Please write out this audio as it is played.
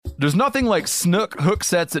There's nothing like snook hook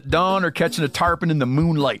sets at dawn or catching a tarpon in the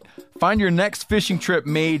moonlight. Find your next fishing trip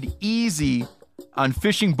made easy on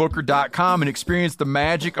fishingbooker.com and experience the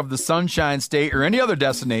magic of the Sunshine State or any other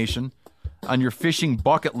destination on your fishing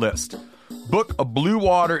bucket list. Book a blue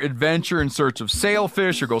water adventure in search of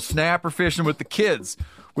sailfish or go snapper fishing with the kids.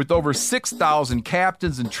 With over 6,000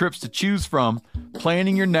 captains and trips to choose from,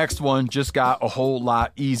 planning your next one just got a whole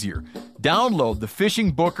lot easier. Download the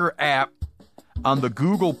Fishing Booker app on the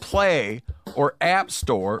Google Play or App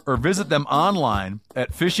Store or visit them online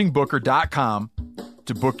at fishingbooker.com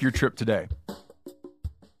to book your trip today.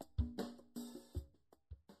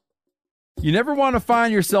 You never want to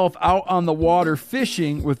find yourself out on the water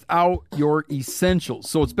fishing without your essentials.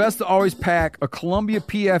 So it's best to always pack a Columbia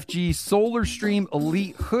PFG Solar Stream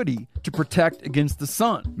Elite hoodie to protect against the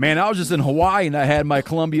sun. Man, I was just in Hawaii and I had my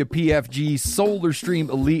Columbia PFG Solar Stream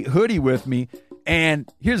Elite hoodie with me.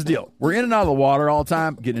 And here's the deal. We're in and out of the water all the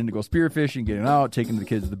time, getting in to go spearfishing, getting out, taking the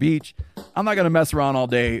kids to the beach. I'm not going to mess around all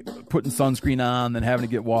day putting sunscreen on, then having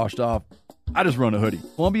to get washed off. I just run a hoodie.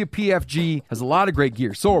 Columbia PFG has a lot of great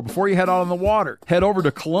gear. So before you head out on the water, head over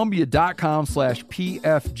to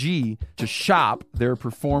Columbia.com/PFG to shop their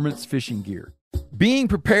performance fishing gear. Being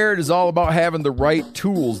prepared is all about having the right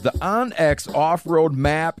tools. The OnX Off-Road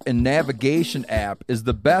Map and Navigation app is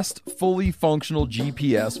the best fully functional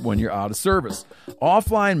GPS when you're out of service.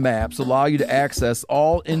 Offline maps allow you to access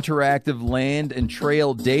all interactive land and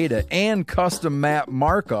trail data and custom map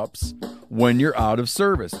markups when you're out of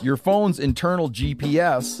service. Your phone's internal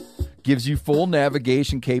GPS gives you full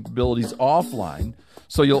navigation capabilities offline,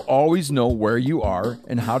 so you'll always know where you are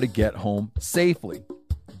and how to get home safely.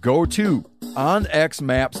 Go to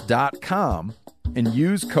onxmaps.com and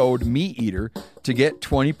use code MeatEater to get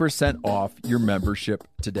 20% off your membership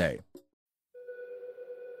today.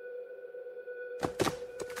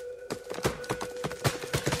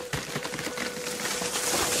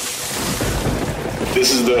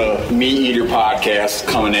 This is the Meat Eater podcast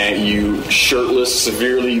coming at you shirtless,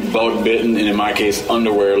 severely bug bitten, and in my case,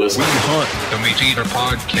 underwearless. We hunt the Meat Eater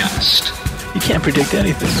podcast. You can't predict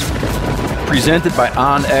anything. Presented by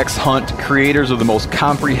OnX Hunt, creators of the most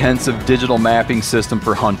comprehensive digital mapping system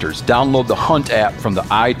for hunters. Download the Hunt app from the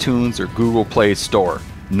iTunes or Google Play Store.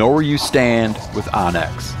 Know where you stand with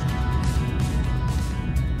OnX.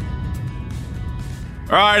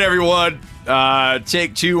 All right, everyone.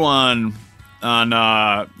 Take two on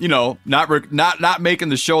not making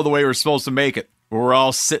the show the way we're supposed to make it. We're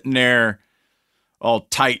all sitting there, all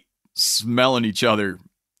tight, smelling each other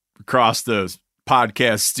across the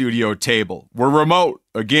podcast studio table. We're remote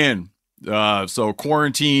again, so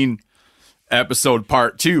quarantine episode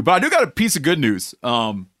part 2. But I do got a piece of good news.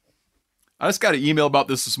 I just got an email about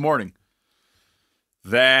this morning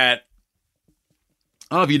that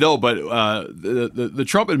I don't know if you know, but the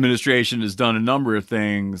Trump administration has done a number of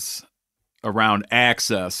things around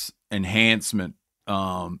access enhancement,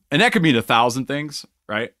 and that could mean 1,000 things,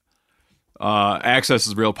 right? Access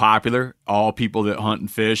is real popular. All people that hunt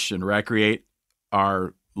and fish and recreate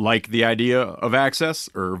are like the idea of access,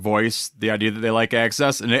 or voice the idea that they like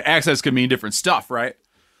access. And access could mean different stuff, right?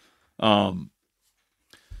 So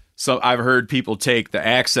I've heard people take the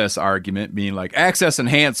access argument, meaning like access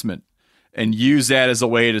enhancement, and use that as a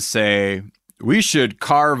way to say, we should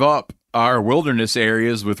carve up our wilderness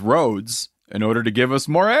areas with roads in order to give us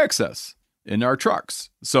more access in our trucks.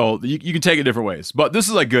 So you can take it different ways. But this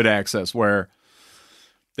is like good access, where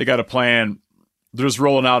they got a plan. They're just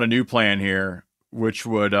rolling out a new plan here, which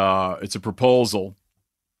would, it's a proposal,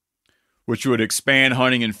 which would expand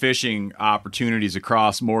hunting and fishing opportunities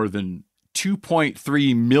across more than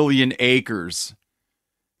 2.3 million acres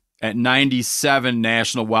at 97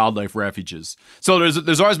 national wildlife refuges. So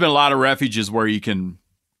there's always been a lot of refuges where you can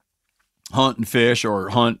hunt and fish, or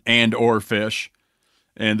hunt and or fish.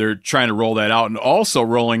 And they're trying to roll that out, and also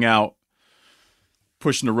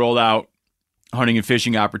pushing to roll out hunting and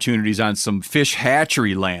fishing opportunities on some fish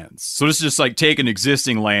hatchery lands. So this is just like taking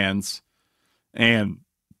existing lands and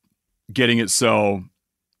getting it so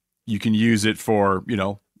you can use it for,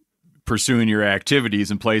 pursuing your activities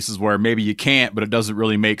in places where maybe you can't, but it doesn't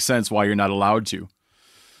really make sense why you're not allowed to.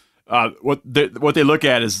 What they look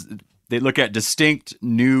at is they look at distinct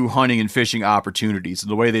new hunting and fishing opportunities.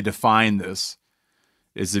 And the way they define this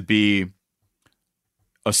is to be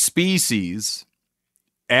a species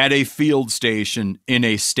at a field station in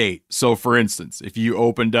a state. So for instance, if you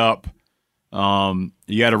opened up,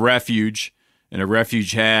 you had a refuge, and a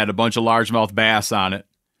refuge had a bunch of largemouth bass on it,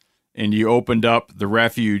 and you opened up the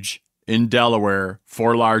refuge in Delaware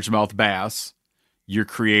for largemouth bass, you're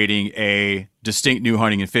creating a distinct new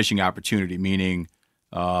hunting and fishing opportunity, meaning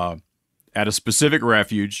at a specific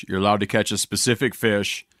refuge. You're allowed to catch a specific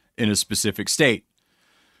fish in a specific state.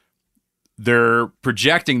 They're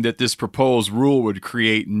projecting that this proposed rule would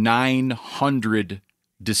create 900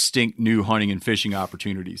 distinct new hunting and fishing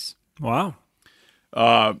opportunities. Wow.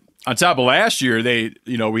 On top of last year,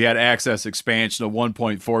 we had access expansion of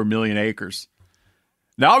 1.4 million acres.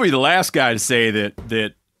 Now I'll be the last guy to say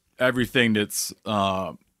that everything that's,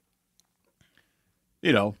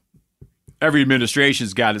 every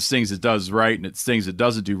administration's got its things it does right and its things it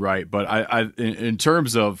doesn't do right. But in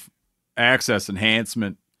terms of access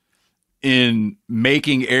enhancement, in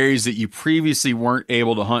making areas that you previously weren't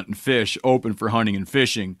able to hunt and fish open for hunting and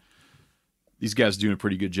fishing, these guys are doing a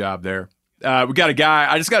pretty good job there. We got a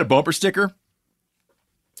guy, I just got a bumper sticker.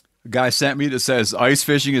 A guy sent me that says ice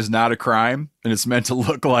fishing is not a crime, and it's meant to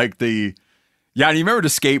look like you remember the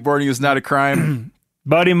skateboarding is not a crime?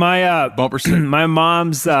 Buddy, my bumper sticker. My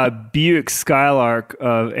mom's Buick Skylark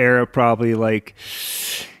era, probably like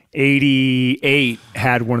 88,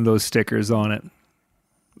 had one of those stickers on it.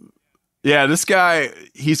 Yeah, this guy,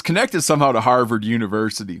 he's connected somehow to Harvard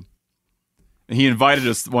University. And he invited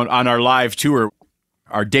us on our live tour.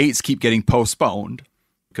 Our dates keep getting postponed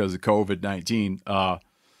because of COVID-19.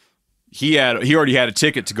 He already had a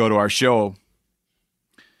ticket to go to our show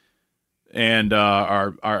and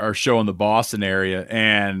our show in the Boston area.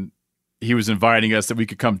 And he was inviting us that we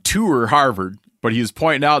could come tour Harvard. But he was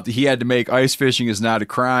pointing out that he had to make ice fishing is not a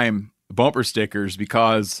crime bumper stickers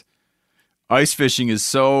because ice fishing is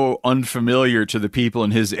so unfamiliar to the people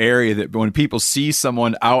in his area that when people see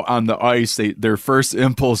someone out on the ice, their first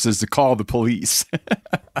impulse is to call the police.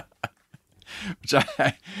 Which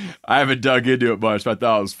I haven't dug into it much, but I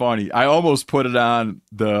thought it was funny. I almost put it on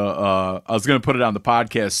I was going to put it on the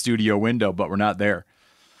podcast studio window, but we're not there.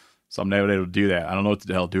 So I'm not able to do that. I don't know what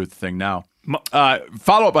the hell to do with the thing now.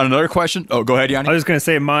 Follow up on another question. Oh, go ahead, Yanni. I was just going to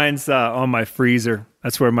say mine's on my freezer.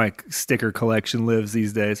 That's where my sticker collection lives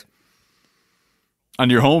these days. On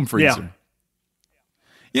your home freezer.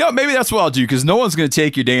 Yeah. Maybe that's what I'll do because no one's going to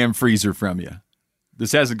take your damn freezer from you.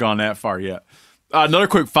 This hasn't gone that far yet. Another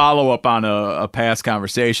quick follow-up on a past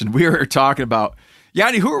conversation. We were talking about,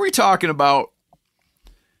 Yanni, who are we talking about?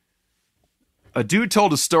 A dude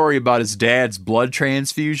told a story about his dad's blood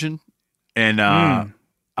transfusion. And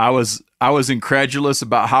I was incredulous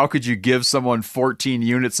about how could you give someone 14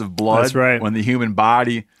 units of blood. That's right. When the human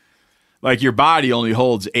body... Like your body only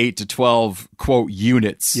holds 8 to 12, quote,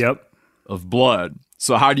 units of blood.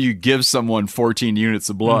 So how do you give someone 14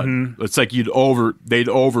 units of blood? Mm-hmm. It's like they'd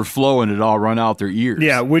overflow and it'd all run out their ears.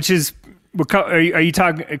 Yeah, which is, are you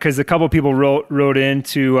talking, because a couple people wrote in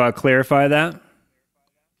to clarify that?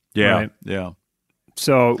 Yeah, right. Yeah.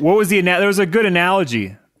 So what was there was a good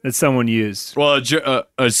analogy that someone used. Well,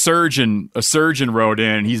 a surgeon wrote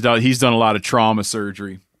in, he's done a lot of trauma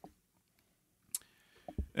surgery.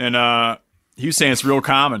 And he was saying it's real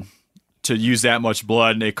common to use that much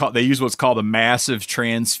blood, and they use what's called a massive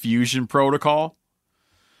transfusion protocol.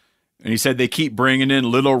 And he said they keep bringing in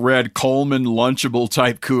little red Coleman Lunchable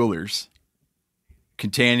type coolers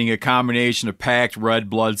containing a combination of packed red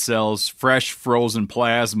blood cells, fresh frozen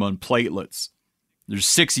plasma, and platelets. There's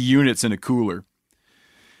 6 units in a cooler.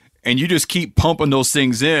 And you just keep pumping those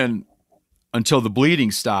things in until the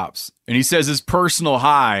bleeding stops. And he says his personal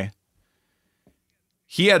high,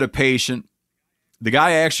 he had a patient, the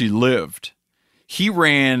guy actually lived. He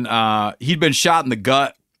ran, he'd been shot in the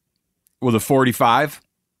gut with a .45,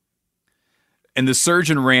 and the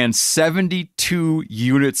surgeon ran 72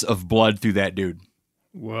 units of blood through that dude.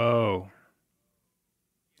 Whoa.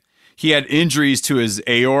 He had injuries to his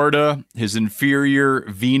aorta, his inferior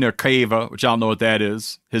vena cava, which I don't know what that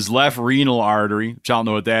is, his left renal artery, which I don't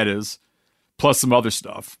know what that is, plus some other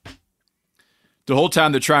stuff. The whole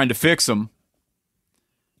time they're trying to fix him,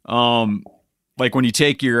 like when you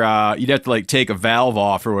take your, you'd have to like take a valve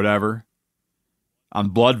off or whatever on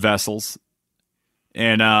blood vessels.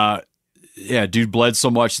 And, yeah, dude bled so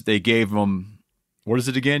much that they gave him, what is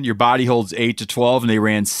it again? Your body holds 8 to 12, and they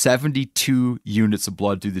ran 72 units of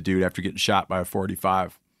blood through the dude after getting shot by a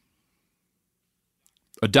 .45.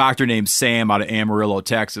 A doctor named Sam out of Amarillo,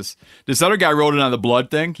 Texas. This other guy wrote it on the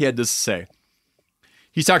blood thing. He had this to say.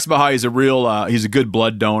 He talks about how he's a good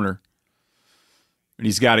blood donor. And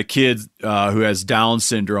he's got a kid who has Down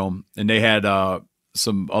syndrome, and they had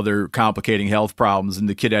some other complicating health problems, and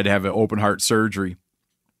the kid had to have an open heart surgery.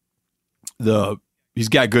 He's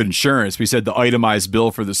got good insurance. We said the itemized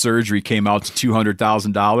bill for the surgery came out to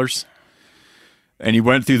 $200,000. And he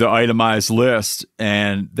went through the itemized list,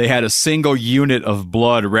 and they had a single unit of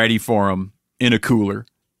blood ready for him in a cooler,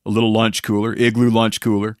 a little lunch cooler, Igloo lunch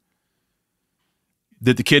cooler,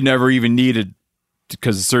 that the kid never even needed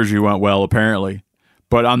because the surgery went well, apparently.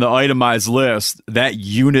 But on the itemized list, that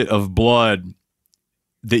unit of blood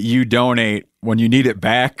that you donate, when you need it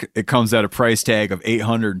back, it comes at a price tag of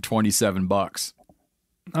 $827.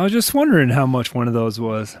 I was just wondering how much one of those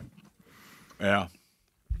was. Yeah.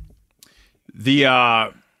 The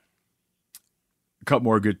a couple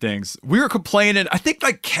more good things. We were complaining. I think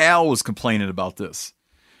like Cal was complaining about this.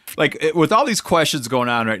 Like with all these questions going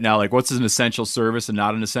on right now, like what's an essential service and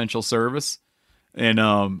not an essential service? And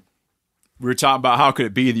we were talking about how could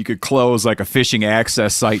it be that you could close like a fishing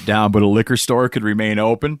access site down, but a liquor store could remain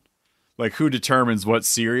open? Like who determines what's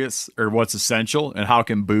serious or what's essential, and how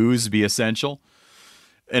can booze be essential?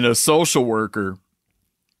 And a social worker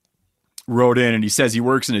wrote in, and he says he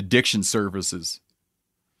works in addiction services.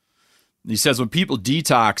 He says when people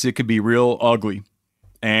detox, it could be real ugly.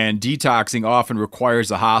 And detoxing often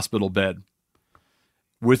requires a hospital bed.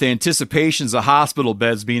 With anticipations of hospital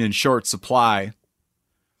beds being in short supply,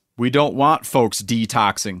 we don't want folks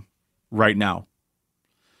detoxing right now.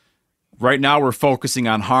 Right now, we're focusing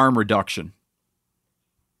on harm reduction.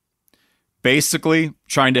 Basically,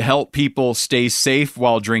 trying to help people stay safe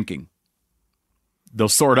while drinking. They'll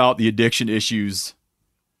sort out the addiction issues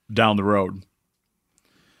down the road.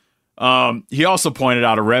 He also pointed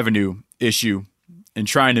out a revenue issue in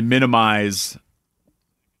trying to minimize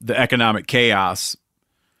the economic chaos,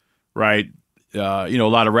 right? A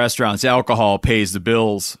lot of restaurants, alcohol pays the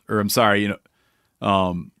bills, or I'm sorry,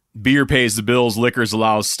 beer pays the bills, liquors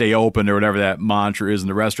allows stay open, or whatever that mantra is in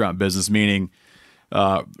the restaurant business, meaning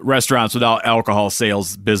restaurants without alcohol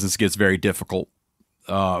sales, business gets very difficult.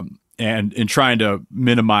 And in trying to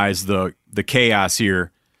minimize the chaos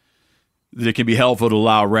here, it can be helpful to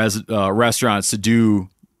allow restaurants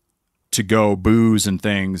to go booze and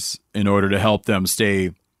things in order to help them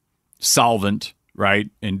stay solvent, right,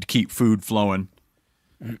 and keep food flowing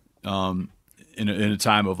in a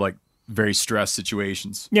time of like very stressed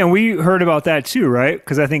situations. Yeah, we heard about that too, right?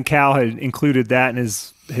 Because I think Cal had included that in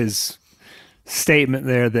his statement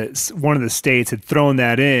there, that one of the states had thrown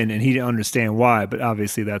that in, and he didn't understand why, but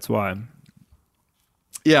obviously that's why.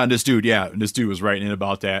 Yeah, and this dude was writing in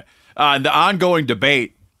about that. The ongoing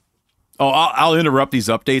debate. Oh, I'll interrupt these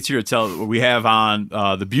updates here to tell what we have on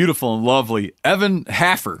the beautiful and lovely Evan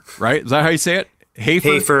Hafer, right? Is that how you say it?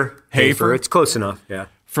 Hafer. It's close enough, yeah.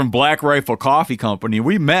 From Black Rifle Coffee Company.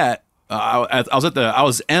 We met. I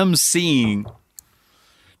was emceeing.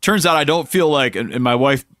 Turns out I don't feel like, and my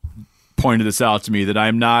wife pointed this out to me, that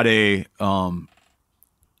I'm not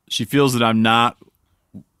she feels that I'm not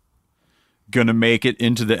going to make it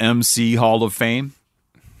into the MC Hall of Fame.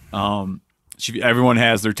 Everyone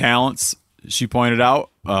has their talents, she pointed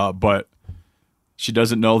out, but she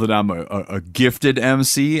doesn't know that I'm a gifted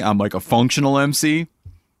MC. I'm like a functional MC.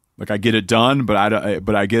 Like I get it done, but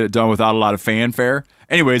I get it done without a lot of fanfare.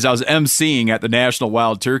 Anyways, I was emceeing at the National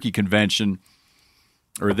Wild Turkey Convention,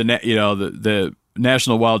 or the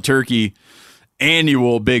National Wild Turkey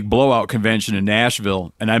annual big blowout convention in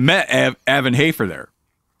Nashville, and I met Evan Hafer there,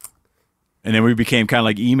 and then we became kind of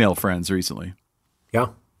like email friends recently.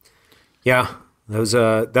 Yeah, that was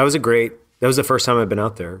the first time I've been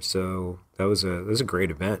out there, so that was a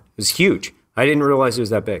great event. It was huge. I didn't realize it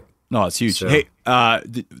was that big. No, it's huge. So, hey,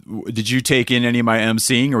 did you take in any of my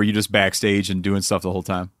emceeing, or were you just backstage and doing stuff the whole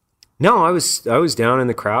time? No, I was down in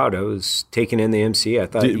the crowd. I was taking in the MC. I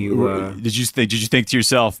thought did you think to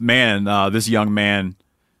yourself, man, this young man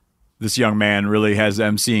really has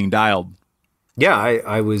emceeing dialed? Yeah,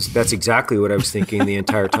 I was. That's exactly what I was thinking the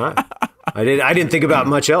entire time. I didn't think about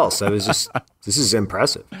much else. I was just, this is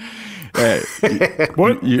impressive.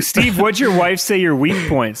 Steve, what'd your wife say your weak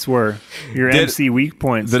points were? Your MC weak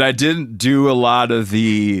points? That I didn't do a lot of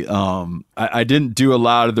the I didn't do a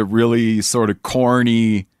lot of the really sort of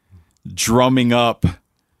corny drumming up,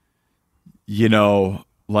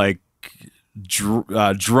 like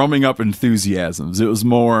drumming up enthusiasms. It was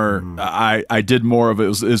more I did more of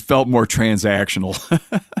it. It felt more transactional.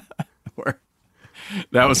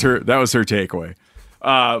 That was her takeaway.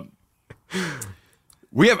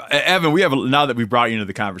 We have Evan. Now that we brought you into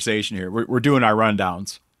the conversation here, we're doing our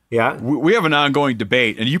rundowns. Yeah, we have an ongoing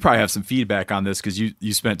debate, and you probably have some feedback on this because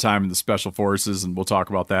you spent time in the special forces, and we'll talk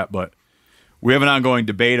about that. But we have an ongoing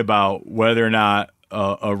debate about whether or not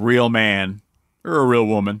a real man or a real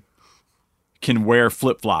woman can wear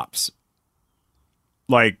flip flops.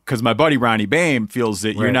 Like, because my buddy Ronnie Bame feels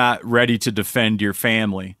that you're not ready to defend your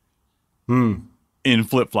family in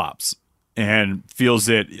flip flops. And feels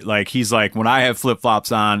that, like, he's like, when I have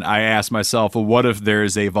flip-flops on, I ask myself, well, what if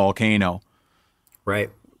there's a volcano? Right.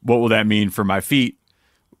 What will that mean for my feet?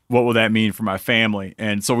 what will that mean for my family?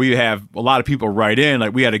 And so we have a lot of people write in.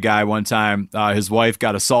 Like we had a guy one time, his wife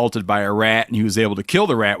got assaulted by a rat, and he was able to kill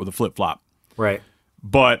the rat with a flip-flop. Right.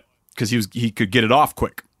 But because he could get it off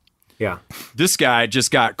quick. Yeah. This guy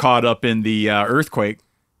just got caught up in the earthquake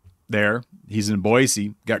there. He's in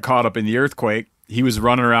Boise, got caught up in the earthquake. He was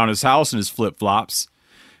running around his house in his flip-flops,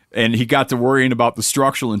 and he got to worrying about the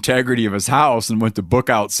structural integrity of his house and went to book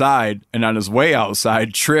outside, and on his way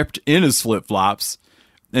outside tripped in his flip-flops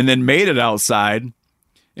and then made it outside.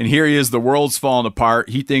 And here he is, the world's falling apart.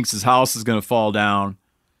 He thinks his house is going to fall down.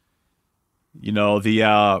 You know,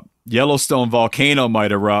 the Yellowstone volcano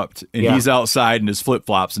might erupt, and he's outside in his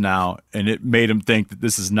flip-flops now, and it made him think that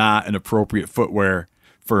this is not an appropriate footwear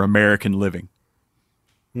for American living.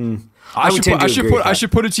 I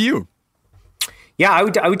should put it to you. Yeah, I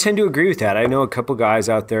would tend to agree with that. I know a couple guys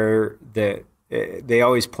out there that they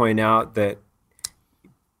always point out that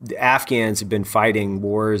the Afghans have been fighting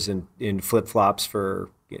wars in flip-flops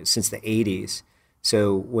since the 80s.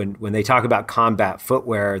 So when they talk about combat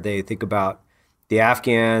footwear, they think about the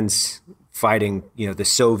Afghans fighting, the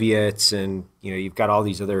Soviets, and you've got all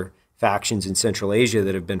these other factions in Central Asia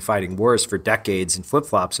that have been fighting wars for decades in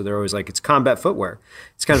flip-flops. So they're always like, it's combat footwear.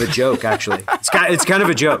 It's kind of a joke, actually. It's kind of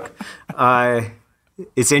a joke.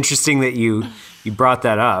 It's interesting that you brought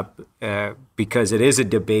that up because it is a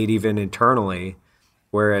debate even internally.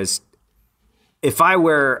 Whereas if I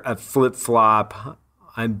wear a flip-flop,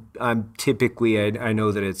 I'm typically I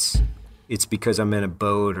know that it's because I'm in a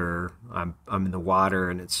boat or I'm in the water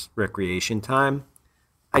and it's recreation time.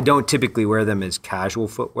 I don't typically wear them as casual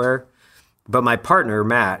footwear, but my partner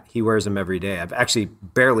Matt, he wears them every day. I've actually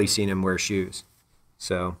barely seen him wear shoes,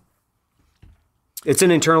 so it's an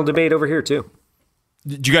internal debate over here too.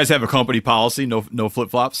 Do you guys have a company policy? No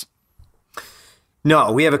flip-flops?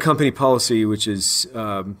 No, we have a company policy which is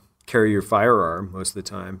carry your firearm most of the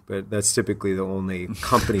time, but that's typically the only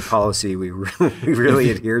company policy we really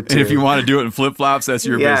adhere to. And if you want to do it in flip-flops, that's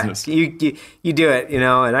your business. You do it,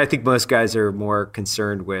 and I think most guys are more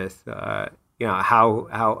concerned with,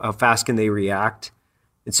 how fast can they react.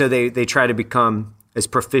 And so they try to become as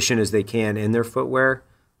proficient as they can in their footwear.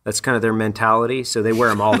 That's kind of their mentality. So they wear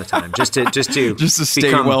them all the time just to stay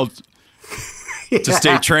become, to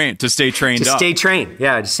stay trained, to stay trained up. Stay trained.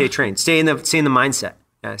 Yeah, to stay trained. Stay in the mindset.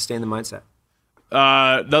 Yeah, stay in the mindset.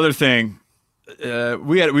 Another thing,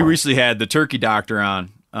 we recently had the Turkey Doctor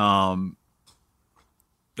on.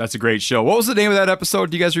 That's a great show. What was the name of that episode?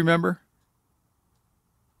 Do you guys remember?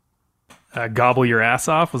 Gobble Your Ass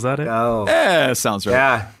Off. Was that it? Oh, yeah, sounds right.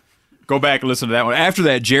 Yeah. Go back and listen to that one. After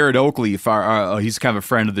that, Jared Oakley, he's kind of a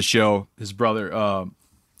friend of the show. His brother,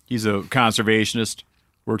 he's a conservationist,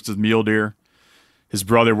 works with mule deer. His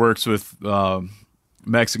brother works with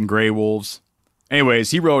Mexican gray wolves.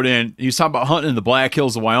 Anyways, he wrote in, he was talking about hunting in the Black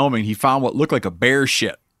Hills of Wyoming. He found what looked like a bear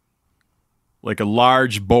shit. Like a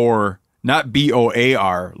large boar, not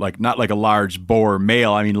B-O-A-R, not like a large boar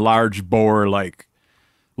male. I mean large boar, like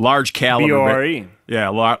large caliber. B-O-R-E. Yeah,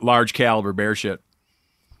 large caliber bear shit.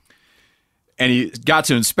 And he got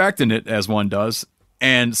to inspecting it, as one does,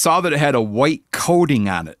 and saw that it had a white coating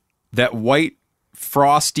on it. That white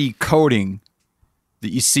frosty coating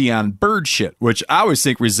that you see on bird shit, which I always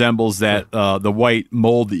think resembles that the white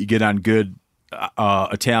mold that you get on good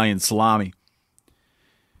Italian salami.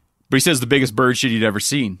 But he says the biggest bird shit he'd ever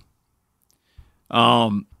seen.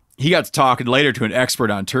 He got to talking later to an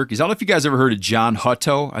expert on turkeys. I don't know if you guys ever heard of John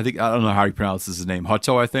Hutto. I don't know how he pronounces his name.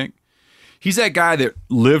 Hutto, I think. He's that guy that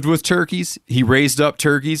lived with turkeys. He raised up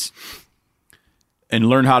turkeys and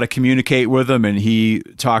learned how to communicate with them. And he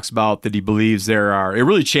talks about that he believes it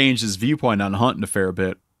really changed his viewpoint on hunting a fair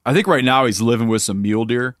bit. I think right now he's living with some mule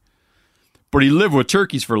deer, but he lived with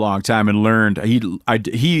turkeys for a long time and learned,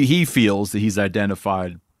 he feels that he's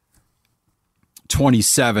identified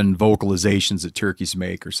 27 vocalizations that turkeys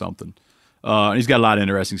make or something. He's got a lot of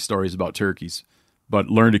interesting stories about turkeys, but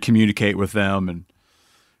learned to communicate with them. And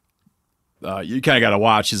you kind of got to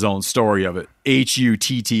watch his own story of it.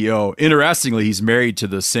 Hutto. Interestingly, he's married to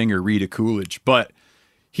the singer Rita Coolidge. But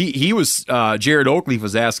he was Jared Oakley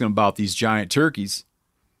was asking about these giant turkeys,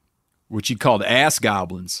 which he called ass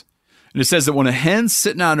goblins. And it says that when a hen's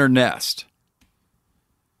sitting on her nest,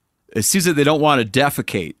 it seems that they don't want to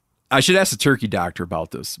defecate. I should ask the turkey doctor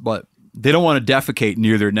about this, but they don't want to defecate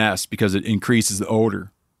near their nest because it increases the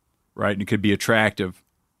odor, right? And it could be attractive.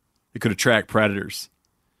 It could attract predators.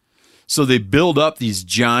 So they build up these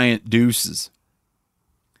giant deuces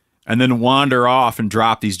and then wander off and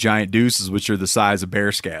drop these giant deuces, which are the size of bear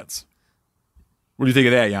scats. What do you think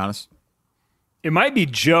of that, Giannis? It might be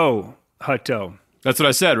Joe Hutto. That's what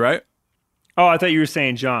I said, right? Oh, I thought you were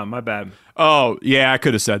saying John. My bad. Oh, yeah, I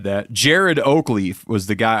could have said that. Jared Oakleaf was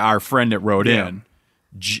the guy, our friend that wrote in.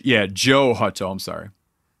 Joe Hutto, I'm sorry.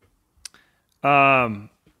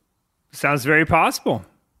 Sounds very possible.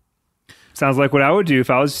 Sounds like what I would do if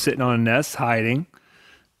I was sitting on a nest hiding,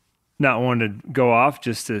 not wanting to go off,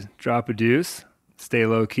 just to drop a deuce, stay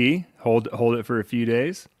low key, hold it for a few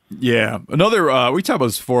days. Yeah. Another, we talked about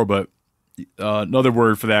this before, but another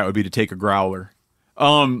word for that would be to take a growler.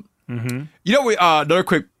 You know, another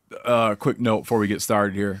quick note before we get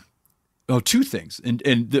started here. Oh, two things.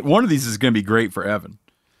 And one of these is going to be great for Evan.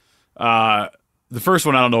 The first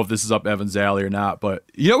one, I don't know if this is up Evan's alley or not, but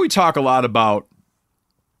you know, we talk a lot about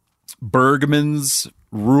Bergman's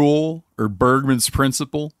rule or Bergman's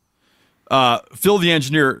principle. Phil, the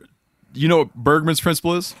engineer, you know what Bergman's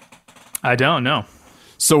principle is? I don't know.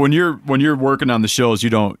 So when you're working on the shows,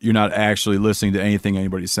 you're not actually listening to anything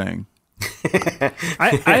anybody's saying.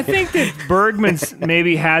 I think that Bergman's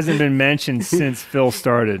maybe hasn't been mentioned since Phil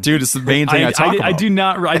started. Dude, it's the main thing I talk about. I do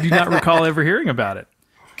not recall ever hearing about it.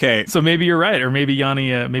 Okay. So maybe you're right, or maybe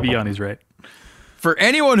Yanni's right. For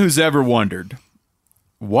anyone who's ever wondered,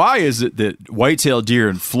 why is it that whitetail deer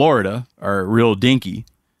in Florida are real dinky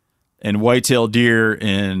and whitetail deer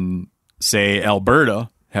in, say, Alberta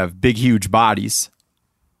have big, huge bodies?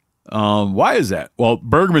 Why is that? Well,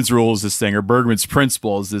 Bergman's rule is this thing, or Bergman's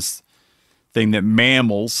principle is this thing that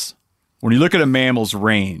mammals, when you look at a mammal's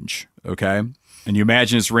range, okay, and you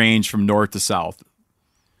imagine its range from north to south,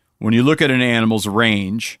 when you look at an animal's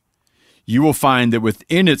range, you will find that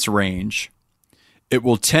within its range, it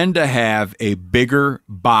will tend to have a bigger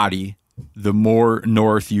body the more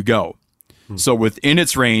north you go. So within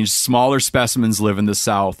its range, smaller specimens live in the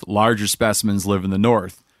south, larger specimens live in the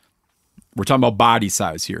north. We're talking about body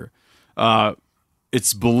size here.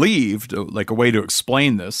 It's believed, like a way to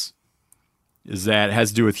explain this, is that it has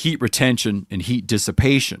to do with heat retention and heat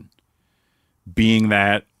dissipation, being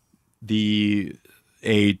that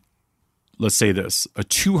let's say this, a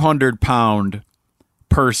 200-pound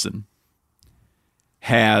person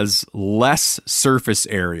has less surface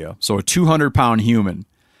area. So a 200-pound human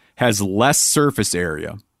has less surface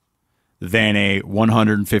area than a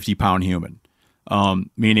 150-pound human,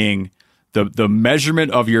 meaning the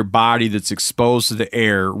measurement of your body that's exposed to the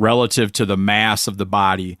air relative to the mass of the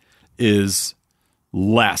body is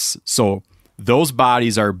less. So those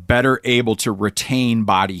bodies are better able to retain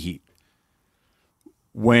body heat.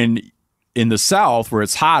 When in the south, where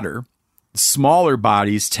it's hotter, smaller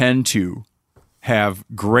bodies tend to have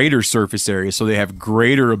greater surface area, so they have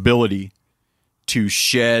greater ability to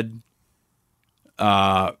shed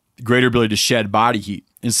body heat.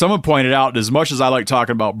 And someone pointed out, as much as I like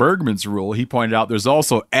talking about Bergman's rule, he pointed out there's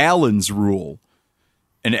also Allen's rule.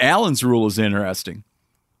 And Allen's rule is interesting.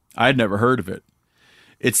 I'd never heard of it.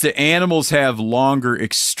 It's that animals have longer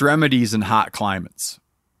extremities in hot climates.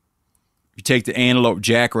 You take the antelope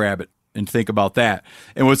jackrabbit and think about that.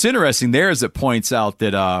 And what's interesting there is it points out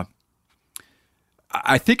that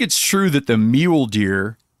I think it's true that the mule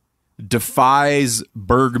deer defies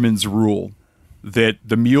Bergman's rule. That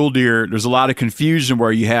the mule deer, there's a lot of confusion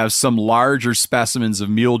where you have some larger specimens of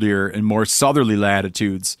mule deer in more southerly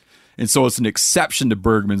latitudes. And so it's an exception to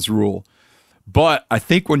Bergman's rule. But I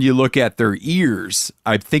think when you look at their ears,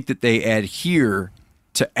 I think that they adhere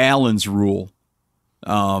to Allen's rule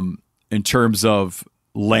in terms of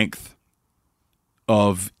length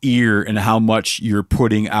of ear and how much you're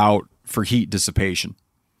putting out for heat dissipation.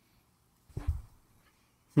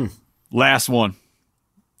 Last one.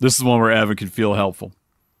 This is one where Evan can feel helpful.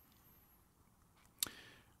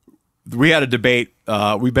 We had a debate.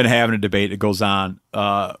 We've been having a debate that goes on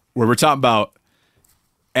where we're talking about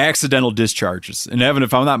accidental discharges. And Evan,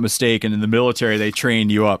 if I'm not mistaken, in the military, they train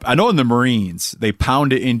you up. I know in the Marines, they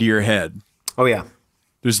pound it into your head. Oh, yeah.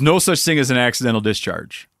 There's no such thing as an accidental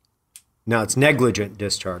discharge. No, it's negligent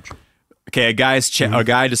discharge. Okay, a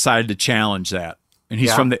guy decided to challenge that, and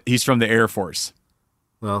he's from the Air Force.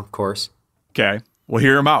 Well, of course. Okay, well,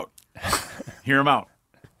 hear him out. Hear him out.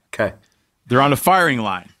 Okay. They're on a firing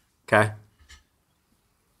line. Okay.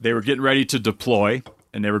 They were getting ready to deploy,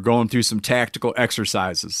 and they were going through some tactical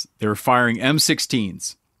exercises. They were firing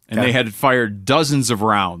M16s, and they had fired dozens of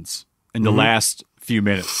rounds in the last few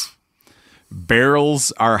minutes.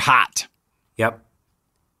 Barrels are hot. Yep.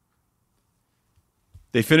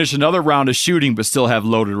 They finish another round of shooting, but still have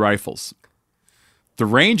loaded rifles. The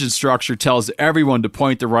range instructor tells everyone to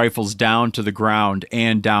point the rifles down to the ground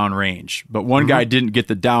and downrange. But one guy didn't get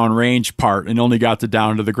the downrange part and only got the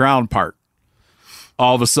down to the ground part.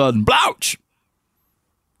 All of a sudden, blouch!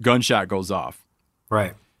 Gunshot goes off.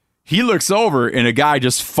 Right. He looks over and a guy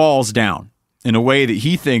just falls down in a way that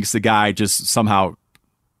he thinks the guy just somehow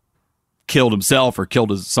killed himself or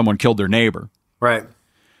someone killed their neighbor. Right.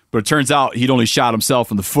 But it turns out he'd only shot himself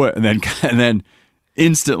in the foot and then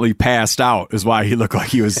instantly passed out is why he looked like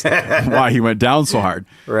he was why he went down so hard.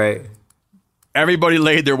 Right. Everybody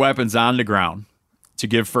laid their weapons on the ground to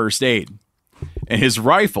give first aid. And his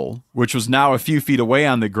rifle, which was now a few feet away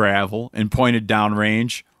on the gravel and pointed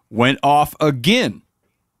downrange, went off again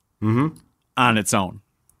on its own.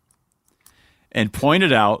 And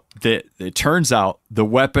pointed out that it turns out the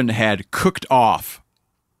weapon had cooked off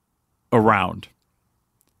a round.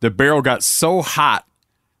 The barrel got so hot,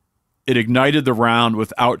 it ignited the round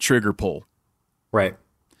without trigger pull. Right.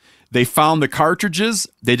 They found the cartridges.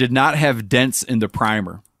 They did not have dents in the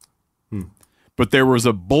primer. But there was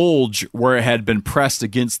a bulge where it had been pressed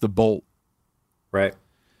against the bolt. Right.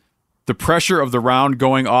 The pressure of the round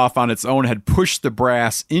going off on its own had pushed the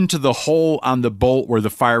brass into the hole on the bolt where the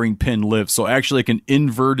firing pin lives. So actually like an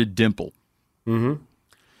inverted dimple.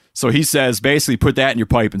 So he says, basically put that in your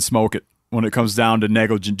pipe and smoke it when it comes down to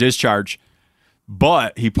negligent discharge.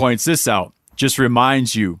 But he points this out, just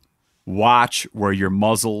reminds you, watch where your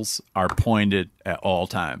muzzles are pointed at all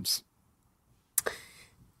times.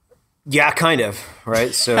 Yeah, kind of.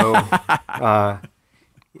 Right. So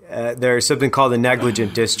there's something called a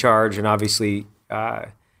negligent discharge. And obviously,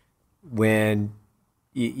 when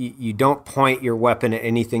you don't point your weapon at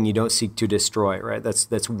anything you don't seek to destroy, right?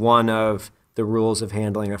 That's one of the rules of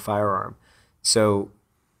handling a firearm. So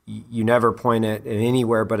you never point it in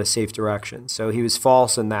anywhere but a safe direction. So he was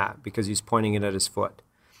false in that because he's pointing it at his foot.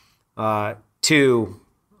 Two,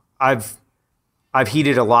 I've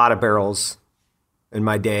heated a lot of barrels in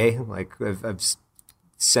my day. Like I've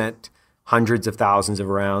sent hundreds of thousands of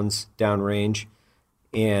rounds downrange,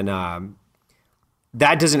 and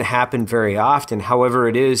that doesn't happen very often. However,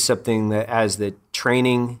 it is something that, as the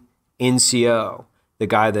training NCO, the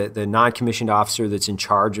guy, the non-commissioned officer that's in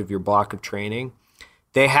charge of your block of training,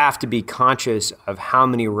 they have to be conscious of how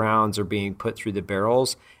many rounds are being put through the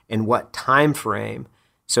barrels and what time frame.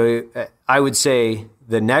 So I would say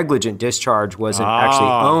the negligent discharge wasn't actually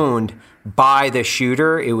owned by the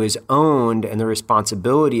shooter. It was owned, and the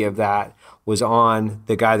responsibility of that was on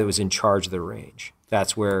the guy that was in charge of the range.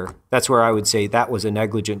 That's where I would say that was a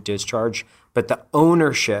negligent discharge. But the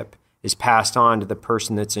ownership is passed on to the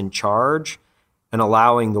person that's in charge and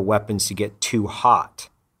allowing the weapons to get too hot,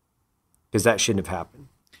 because that shouldn't have happened.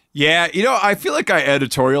 Yeah, I feel like I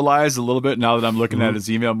editorialized a little bit now that I'm looking at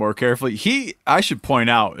his email more carefully. I should point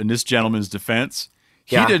out, in this gentleman's defense,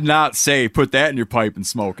 he did not say, put that in your pipe and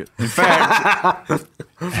smoke it. In fact,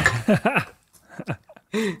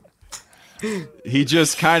 he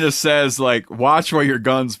just kind of says, like, watch where your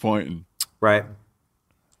gun's pointing. Right.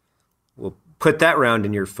 Well, put that round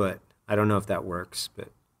in your foot. I don't know if that works, but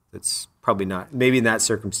it's probably not. Maybe in that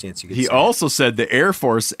circumstance you could say. He also said the Air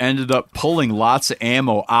Force ended up pulling lots of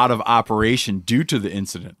ammo out of operation due to the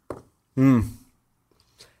incident.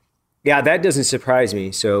 Yeah, that doesn't surprise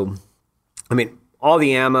me. So, I mean, all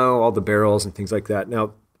the ammo, all the barrels and things like that.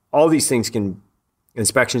 Now, all these things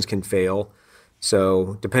inspections can fail.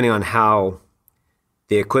 So depending on how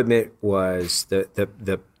the equipment was,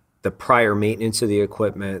 the prior maintenance of the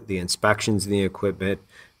equipment, the inspections of the equipment,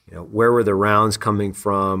 where were the rounds coming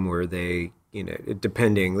from? Were they,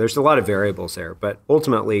 depending, there's a lot of variables there, but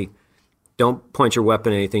ultimately don't point your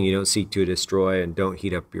weapon at anything you don't seek to destroy, and don't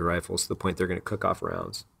heat up your rifles to the point they're going to cook off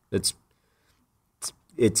rounds. It's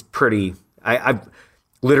pretty, I've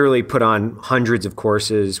literally put on hundreds of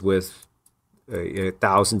courses with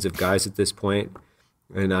thousands of guys at this point,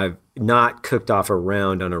 and I've not cooked off a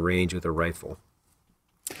round on a range with a rifle.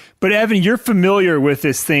 But Evan, you're familiar with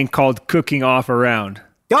this thing called cooking off a round.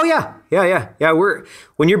 Oh yeah.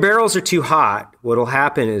 When your barrels are too hot, what'll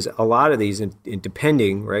happen is a lot of these, and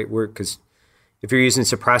depending, right, because if you're using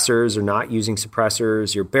suppressors or not using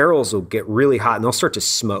suppressors, your barrels will get really hot and they'll start to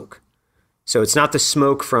smoke. So it's not the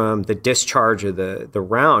smoke from the discharge of the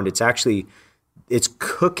round. It's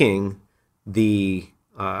cooking the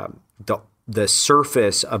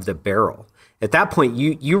surface of the barrel. At that point,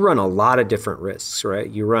 you run a lot of different risks, right?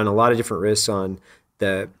 You run a lot of different risks on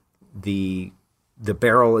the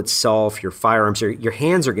barrel itself, your firearms. Your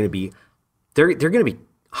hands are going to be they're going to be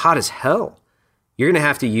hot as hell. You're going to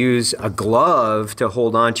have to use a glove to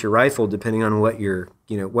hold on to your rifle, depending on what you're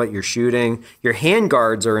shooting. Your hand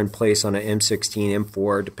guards are in place on an M16,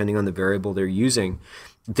 M4, depending on the variable they're using.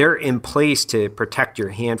 They're in place to protect your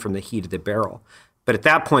hand from the heat of the barrel. But at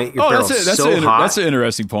that point, your barrel's so hot. That's an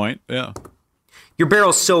interesting point. Yeah. Your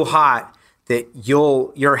barrel's so hot that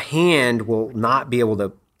your hand will not be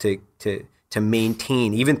able to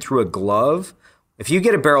maintain, even through a glove. If you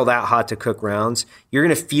get a barrel that hot to cook rounds, you're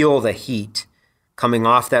going to feel the heat coming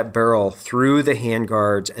off that barrel through the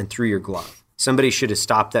handguards and through your glove. Somebody should have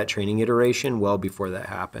stopped that training iteration well before that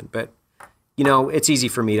happened. But, it's easy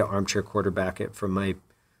for me to armchair quarterback it from my,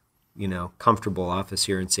 comfortable office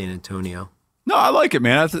here in San Antonio. No, I like it,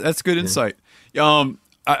 man. That's good insight. When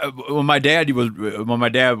my dad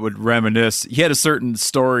would reminisce, he had a certain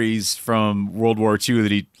stories from World War II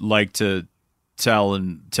that he liked to tell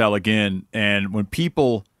and tell again. And when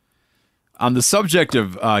people, on the subject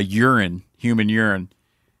of urine, human urine,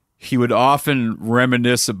 he would often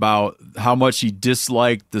reminisce about how much he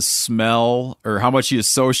disliked the smell, or how much he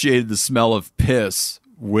associated the smell of piss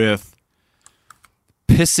with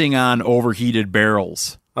pissing on overheated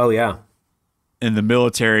barrels. Oh, yeah. In the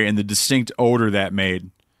military, and the distinct odor that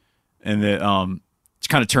made. And that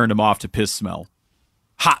kind of turned him off to piss smell.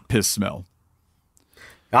 Hot piss smell.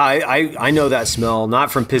 I know that smell,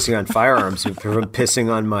 not from pissing on firearms, but from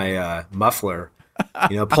pissing on my muffler.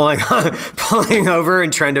 Pulling over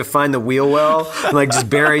and trying to find the wheel well, and like just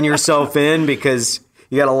burying yourself in because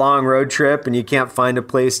you got a long road trip and you can't find a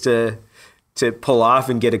place to pull off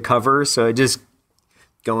and get a cover. So I just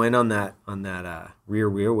go in on that rear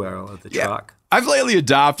wheel well of the truck. I've lately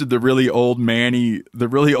adopted the really old manny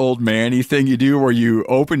thing you do where you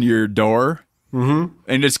open your door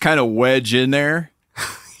and just kind of wedge in there.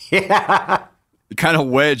 Yeah. Kind of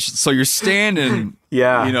wedge. So you're standing,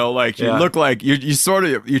 yeah. You look like you're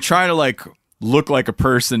trying to like look like a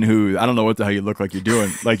person who, I don't know what the hell you look like you're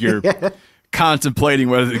doing. Like you're contemplating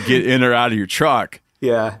whether to get in or out of your truck.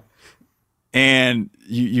 Yeah. And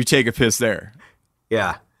you take a piss there.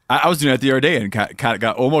 Yeah. I was doing that the other day and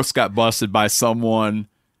almost got busted by someone.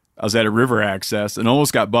 I was at a river access and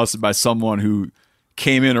almost got busted by someone who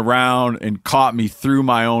came in around and caught me through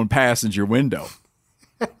my own passenger window.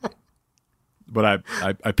 But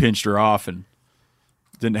I pinched her off and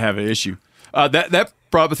didn't have an issue. That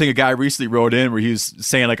brought up a thing a guy recently wrote in where he was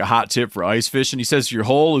saying like a hot tip for ice fishing. He says your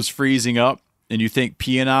hole is freezing up and you think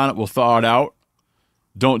peeing on it will thaw it out.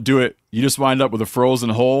 Don't do it. You just wind up with a frozen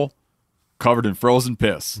hole covered in frozen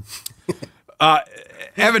piss.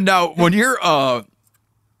 Evan, now when you're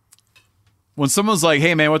when someone's like,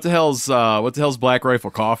 "Hey man, what the hell's Black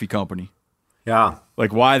Rifle Coffee Company?" Yeah.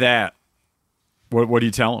 Like, why that? What do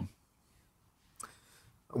you tell them?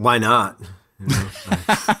 Why not?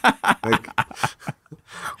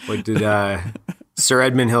 What did Sir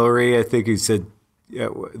Edmund Hillary? I think he said.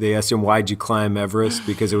 They asked him, "Why'd you climb Everest?"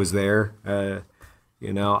 Because it was there. I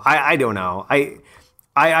don't know.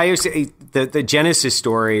 I used to, the Genesis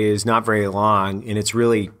story is not very long, and it's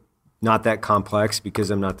really not that complex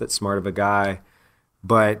because I'm not that smart of a guy.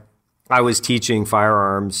 But I was teaching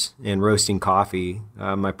firearms and roasting coffee,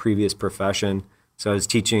 my previous profession. So I was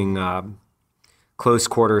teaching close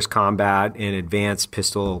quarters combat and advanced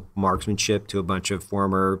pistol marksmanship to a bunch of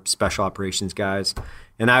former special operations guys.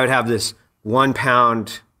 And I would have this 1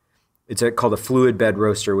 pound, it's called a fluid bed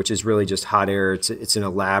roaster, which is really just hot air. It's an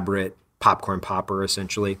elaborate popcorn popper,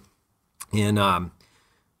 essentially. And I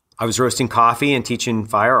was roasting coffee and teaching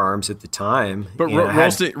firearms at the time. But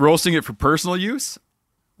roasting it for personal use?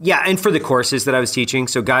 Yeah, and for the courses that I was teaching.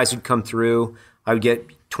 So guys would come through. I would get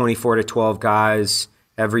 24 to 12 guys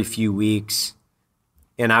every few weeks,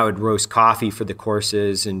 and I would roast coffee for the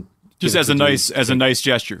courses and just as a nice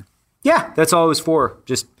gesture. Yeah, that's all it was for.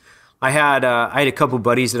 Just I had a couple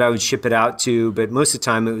buddies that I would ship it out to, but most of the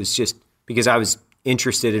time it was just because I was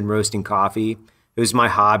interested in roasting coffee. It was my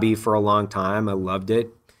hobby for a long time. I loved it,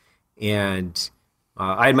 and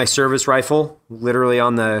I had my service rifle literally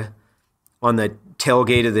on the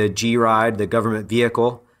tailgate of the G-Ride, the government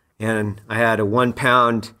vehicle, and I had a 1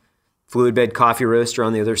 pound fluid bed coffee roaster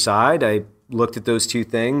on the other side. I looked at those two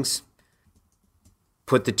things,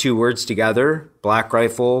 put the two words together, Black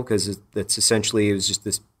Rifle, because that's essentially, it was just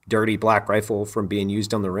this dirty black rifle from being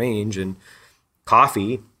used on the range, and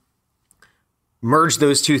coffee. Merged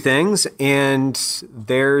those two things, and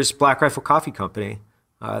there's Black Rifle Coffee Company.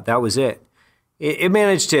 That was it. It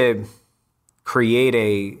managed to create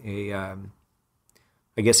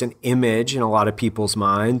I guess, an image in a lot of people's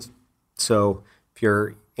minds. So if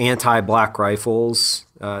you're anti-black rifles,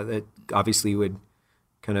 that obviously would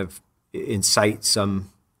kind of incite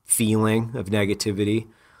some feeling of negativity.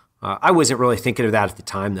 I wasn't really thinking of that at the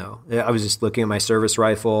time, though. I was just looking at my service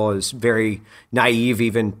rifle. I was very naive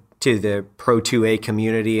even to the Pro 2A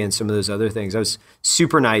community and some of those other things. I was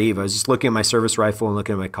super naive. I was just looking at my service rifle and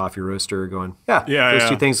looking at my coffee roaster going, those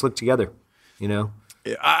two things look together, you know?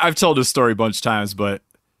 I've told this story a bunch of times, but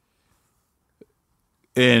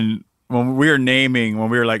when we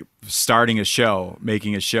were like starting a show,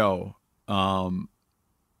 making a show,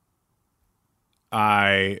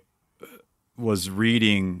 I was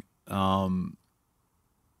reading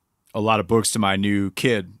a lot of books to my new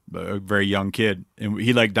kid, a very young kid, and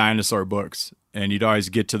he liked dinosaur books. And you'd always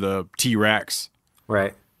get to the T-Rex,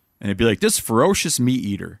 Right. and it'd be like, this ferocious meat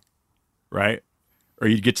eater, right? Or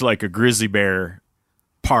you'd get to like a grizzly bear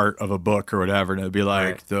part of a book or whatever, and it'd be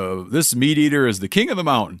like, this meat eater is the king of the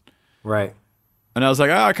mountain. Right. And I was like,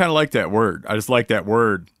 I kind of like that word. I just like that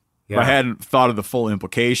word. Yeah. But I hadn't thought of the full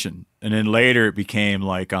implication. And then later it became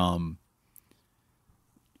like,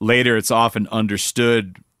 later it's often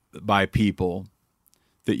understood by people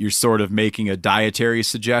that you're sort of making a dietary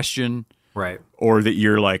suggestion, Right. or that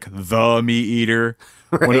you're like the meat eater,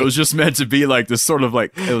 when it was just meant to be like this sort of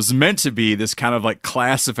like, it was meant to be this kind of like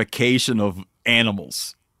classification of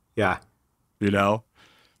animals, Yeah. you know?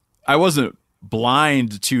 I wasn't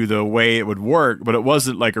blind to the way it would work, but it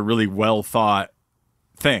wasn't like a really well thought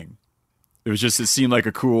thing. It was just, it seemed like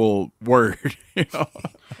a cool word, you know?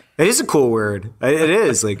 It is a cool word. It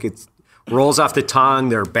is. Like, it rolls off the tongue.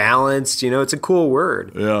 They're balanced. You know, it's a cool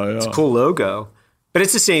word. Yeah, It's a cool logo. But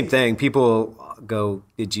it's the same thing. People go,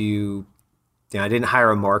 I didn't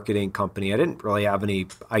hire a marketing company. I didn't really have any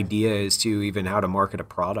idea as to even how to market a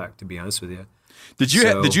product, to be honest with you. Did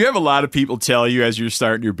you have a lot of people tell you as you're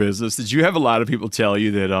starting your business? Did you have a lot of people tell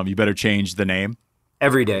you that you better change the name?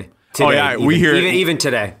 Every day. Today, yeah, we hear it. even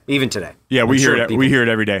today. Even today. Yeah, we hear it. We hear it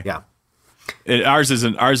every day. Yeah. And ours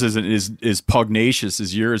isn't as pugnacious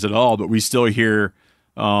as yours at all, but we still hear.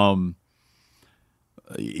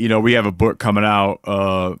 You know, we have a book coming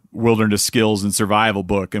out, Wilderness Skills and Survival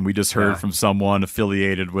book, and we just heard from someone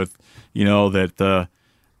affiliated with, you know,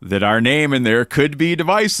 that our name in there could be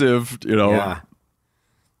divisive. You know. Yeah.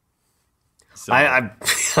 So.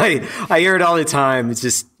 I hear it all the time. It's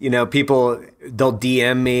just, you know, people, they'll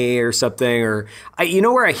DM me or something, or you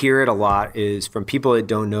know where I hear it a lot is from people that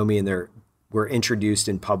don't know me and we're introduced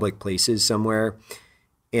in public places somewhere,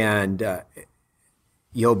 and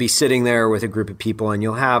you'll be sitting there with a group of people, and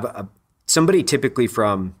you'll have somebody typically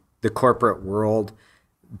from the corporate world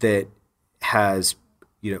that has,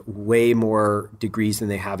 you know, way more degrees than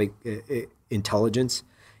they have intelligence,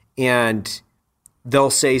 and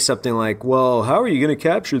they'll say something like, well, how are you going to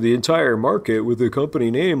capture the entire market with a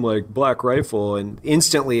company name like Black Rifle? And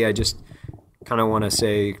instantly I just kind of want to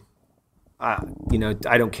say, you know,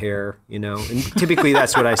 I don't care, you know, and typically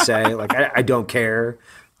that's what I say. Like, I don't care.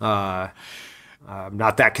 I'm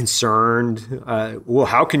not that concerned. Well,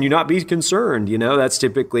 how can you not be concerned? You know, that's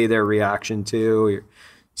typically their reaction to.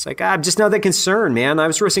 It's like, I'm just not that concerned, man. I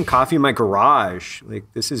was roasting coffee in my garage. Like,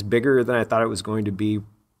 this is bigger than I thought it was going to be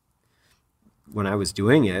when I was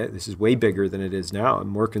doing it. This is way bigger than it is now. I'm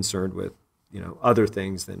more concerned with, you know, other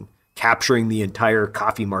things than capturing the entire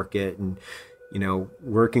coffee market and, you know,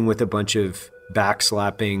 working with a bunch of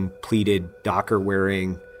backslapping, pleated, Docker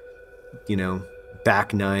wearing, you know,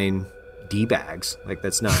 back nine D-bags. Like,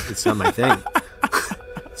 it's not my thing.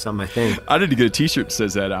 It's not my thing. I need to get a t-shirt that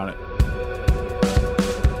says that on it.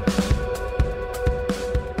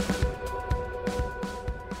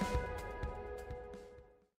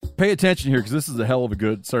 Pay attention here, because this is a hell of a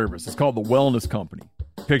good service. It's called the Wellness Company.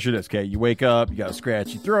 Picture this, okay? You wake up, you got a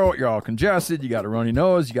scratchy throat, you're all congested, you got a runny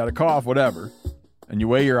nose, you got a cough, whatever. And you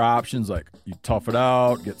weigh your options, like you tough it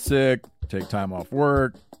out, get sick, take time off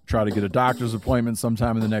work, try to get a doctor's appointment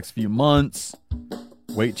sometime in the next few months,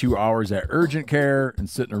 wait 2 hours at urgent care and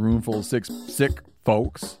sit in a room full of sick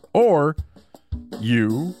folks. Or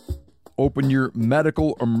you open your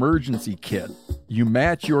medical emergency kit. You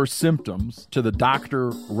match your symptoms to the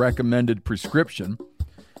doctor-recommended prescription,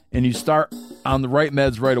 and you start on the right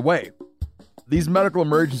meds right away. These medical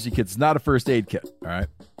emergency kits is not a first aid kit, all right?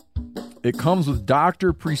 It comes with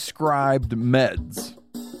doctor-prescribed meds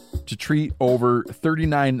to treat over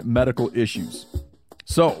 39 medical issues.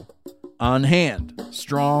 So, on hand,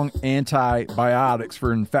 strong antibiotics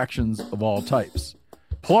for infections of all types.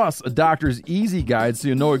 Plus, a doctor's easy guide so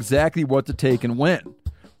you know exactly what to take and when.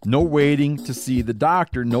 No waiting to see the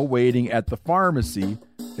doctor, no waiting at the pharmacy.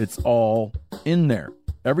 It's all in there.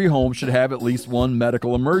 Every home should have at least one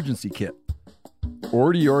medical emergency kit.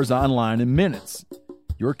 Order yours online in minutes.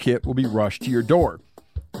 Your kit will be rushed to your door.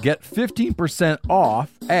 Get 15%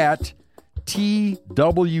 off at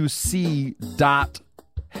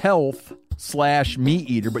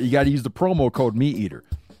twc.health/meateater, but you got to use the promo code meateater.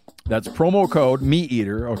 That's promo code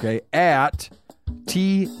meateater, okay, at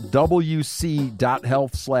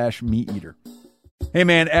twc.health/meateater. Hey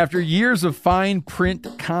man, after years of fine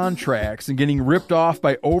print contracts and getting ripped off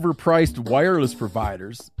by overpriced wireless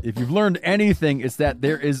providers, if you've learned anything, it's that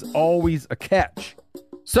there is always a catch.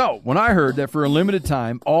 So, when I heard that for a limited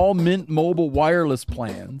time, all Mint Mobile wireless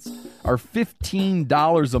plans are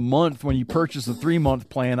 $15 a month when you purchase a 3-month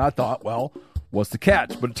plan, I thought, well, What's the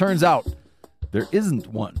catch? But it turns out there isn't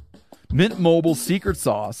one. Mint Mobile's secret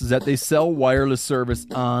sauce is that they sell wireless service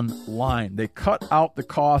online. They cut out the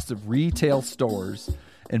cost of retail stores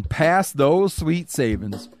and pass those sweet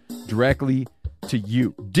savings directly to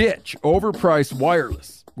you. Ditch overpriced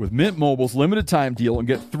wireless with Mint Mobile's limited time deal and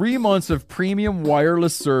get 3 months of premium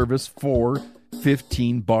wireless service for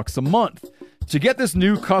 $15 a month. To get this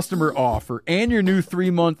new customer offer and your new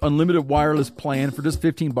 3-month unlimited wireless plan for just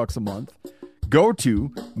 $15 a month, go to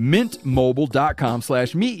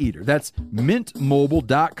mintmobile.com/meateater. That's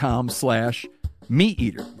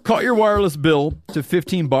mintmobile.com/meateater. Cut your wireless bill to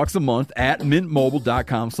 $15 a month at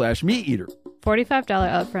mintmobile.com/meateater. $45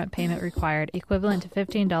 upfront payment required, equivalent to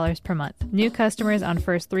 $15 per month. New customers on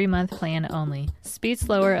first 3-month plan only. Speed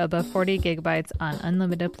slower above 40 gigabytes on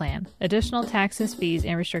unlimited plan. Additional taxes, fees,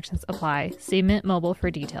 and restrictions apply. See Mint Mobile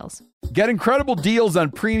for details. Get incredible deals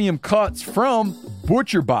on premium cuts from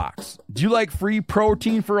ButcherBox. Do you like free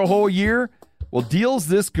protein for a whole year? Well, deals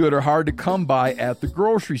this good are hard to come by at the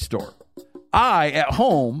grocery store. At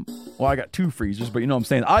home, I got 2 freezers, but you know what I'm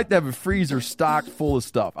saying. I like to have a freezer stocked full of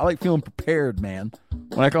stuff. I like feeling prepared, man.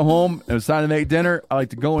 When I come home and it's time to make dinner, I like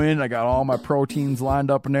to go in. I got all my proteins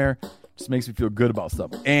lined up in there. Just makes me feel good about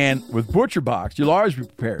stuff. And with ButcherBox, you'll always be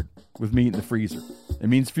prepared with meat in the freezer. It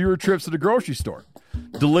means fewer trips to the grocery store.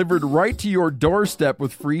 Delivered right to your doorstep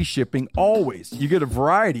with free shipping always. You get a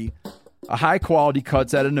variety of high-quality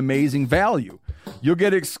cuts at an amazing value. You'll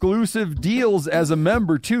get exclusive deals as a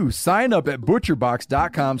member, too. Sign up at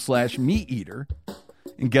butcherbox.com/meateater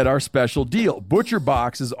and get our special deal.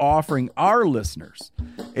 ButcherBox is offering our listeners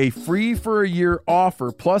a free for a year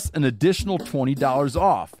offer plus an additional $20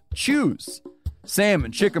 off. Choose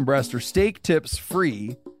salmon, chicken breast, or steak tips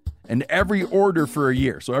free and every order for a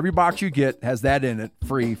year. So every box you get has that in it,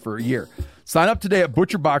 free for a year. Sign up today at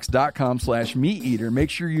butcherbox.com/meateater. Make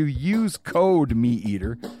sure you use code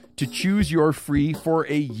meateater to choose your free for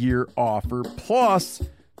a year offer plus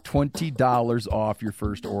 $20 off your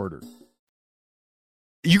first order.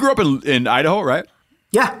 You grew up in Idaho, right?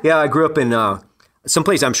 Yeah. I grew up in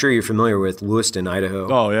someplace I'm sure you're familiar with, Lewiston, Idaho.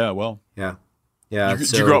 Oh, yeah, well. Yeah.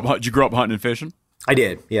 Did you grow up hunting and fishing? I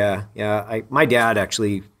did, yeah. My dad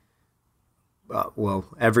actually,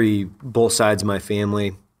 both sides of my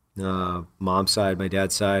family, mom's side, my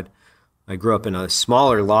dad's side, I grew up in a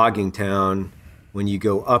smaller logging town. When you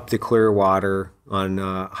go up the Clearwater on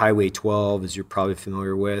Highway 12, as you're probably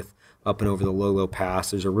familiar with, up and over the Lolo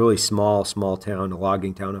Pass, there's a really small town, a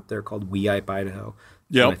logging town up there called Weippe, Idaho.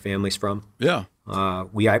 Yeah, my family's from. Yeah,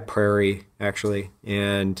 Weippe Prairie, actually.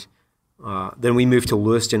 And then we moved to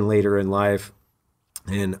Lewiston later in life.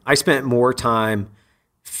 And I spent more time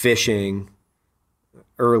fishing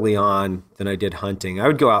early on than I did hunting. I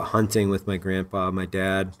would go out hunting with my grandpa, my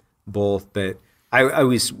dad, both, but I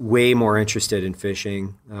was way more interested in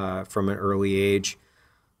fishing from an early age.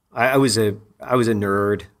 I was a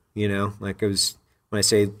nerd, like when I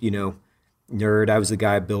say, nerd, I was the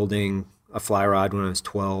guy building a fly rod when I was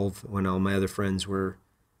 12, when all my other friends were,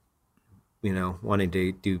 wanting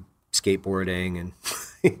to do skateboarding. And,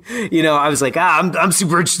 I was like, I'm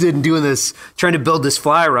super interested in doing this, trying to build this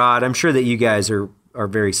fly rod. I'm sure that you guys are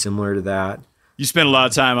very similar to that. You spent a lot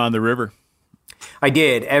of time on the river. I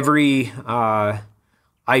did. I've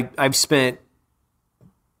spent,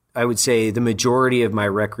 I would say, the majority of my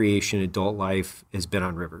recreation adult life has been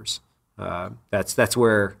on rivers. That's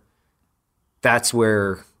where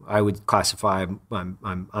I would classify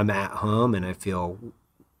I'm at home, and I feel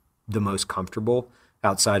the most comfortable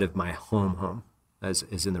outside of my home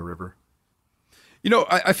as in the river.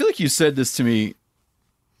 I feel like you said this to me.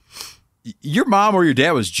 Your mom or your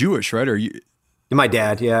dad was Jewish, right? Or you? My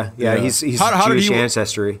dad, yeah. He's Jewish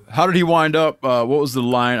ancestry. How did he wind up? What was the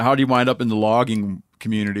line? How did he wind up in the logging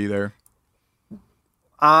community there?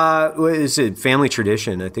 It's a family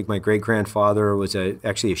tradition. I think my great grandfather was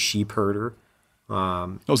actually a sheep herder.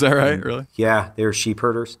 Was that right? Really? Yeah, they were sheep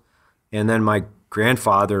herders. And then my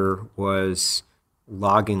grandfather was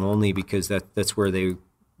logging only because that's where they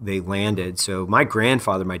landed. So my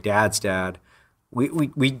grandfather, my dad's dad,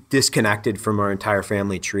 we disconnected from our entire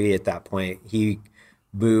family tree at that point. He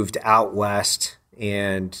moved out west,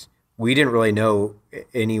 and we didn't really know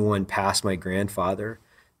anyone past my grandfather.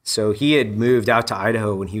 So he had moved out to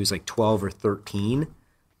Idaho when he was like 12 or 13.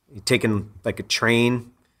 He'd taken like a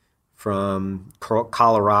train from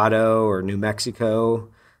Colorado or New Mexico,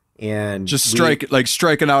 and just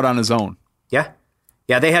striking out on his own. Yeah.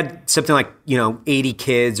 Yeah, they had something like, 80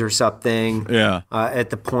 kids or something. Yeah. At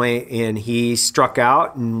the point, and he struck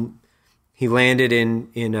out and he landed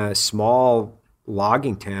in a small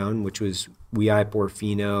logging town, which was Weippe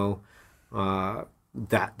Orfino.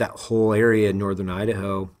 that whole area in northern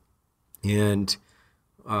Idaho. And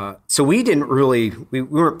so we didn't really, we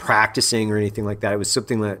weren't practicing or anything like that. It was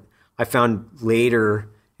something that I found later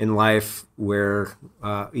in life where,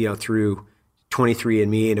 through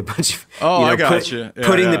 23andMe and a bunch of, I gotcha.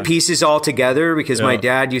 Putting the pieces all together, because my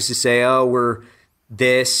dad used to say, oh, we're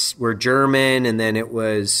German. And then it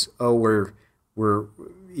was,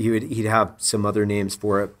 he'd have some other names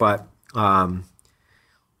for it, but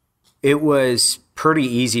it was pretty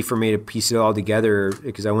easy for me to piece it all together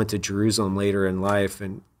because I went to Jerusalem later in life,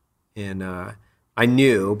 and I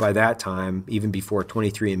knew by that time, even before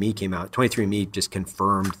 23andMe came out, 23andMe just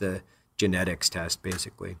confirmed the genetics test,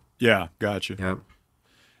 basically. Yeah, gotcha. Yeah.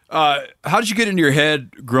 How did you get into your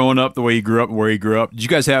head growing up the way you grew up, where you grew up? Did you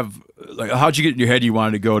guys have how did you get in your head you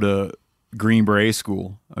wanted to go to Green Beret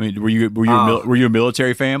school? I mean, were you a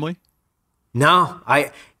military family? No,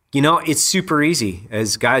 it's super easy.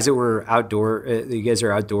 As guys that were you guys are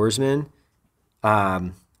outdoorsmen.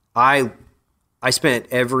 I spent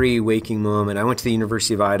every waking moment. I went to the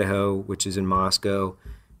University of Idaho, which is in Moscow,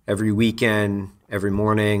 every weekend, every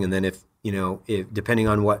morning, and then if depending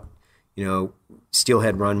on what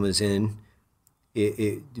Steelhead Run was in,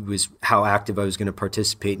 it was how active I was going to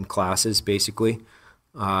participate in classes, basically.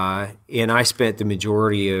 And I spent the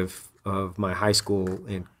majority of my high school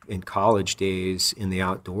and college days in the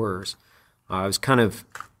outdoors. I was kind of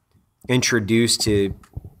introduced to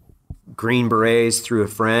Green Berets through a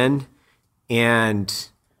friend, and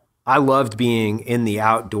I loved being in the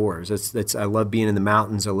outdoors. I love being in the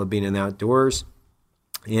mountains. I love being in the outdoors.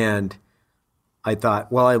 And I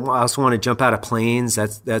thought, well, I also want to jump out of planes.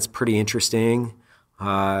 That's pretty interesting.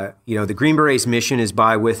 The Green Berets mission is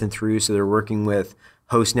by, with, and through, so they're working with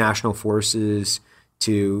host national forces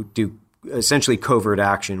to do essentially covert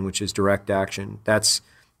action, which is direct action.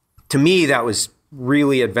 To me, that was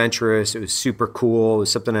really adventurous. It was super cool. It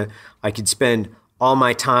was something I could spend all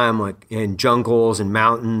my time like in jungles and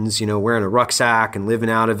mountains, wearing a rucksack and living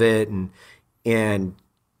out of it, and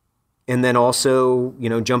then also,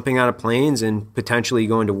 jumping out of planes and potentially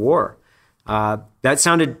going to war. That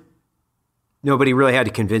sounded, nobody really had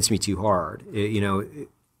to convince me too hard. It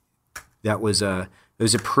was a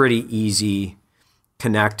pretty easy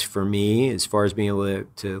connect for me as far as being able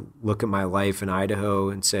to look at my life in Idaho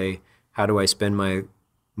and say, how do I spend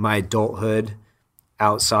my adulthood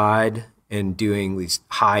outside and doing these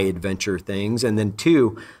high adventure things? And then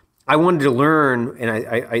two, I wanted to learn, and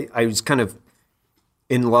I was kind of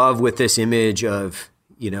in love with this image of,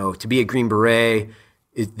 to be a Green Beret,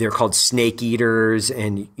 they're called snake eaters,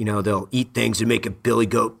 and, they'll eat things and make a billy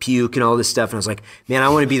goat puke and all this stuff. And I was like, man, I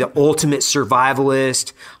want to be the ultimate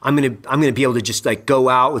survivalist. I'm going to be able to just like go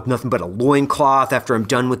out with nothing but a loincloth after I'm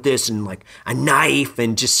done with this, and like a knife,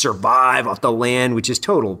 and just survive off the land, which is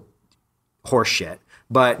total horseshit.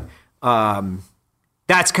 But,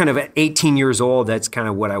 that's kind of at 18 years old. That's kind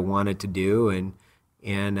of what I wanted to do. And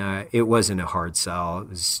it wasn't a hard sell. It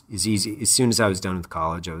was easy. As soon as I was done with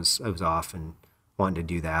college, I was off and wanted to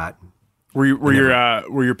do that. Were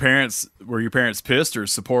your parents pissed or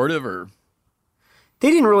supportive, or? They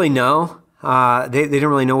didn't really know. They didn't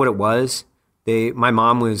really know what it was. My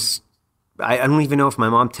mom was. I don't even know if my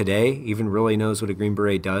mom today even really knows what a Green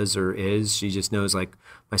Beret does or is. She just knows like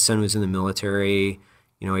my son was in the military.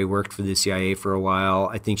 He worked for the CIA for a while.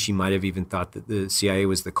 I think she might have even thought that the CIA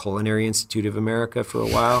was the Culinary Institute of America for a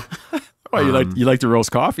while. Well, you like to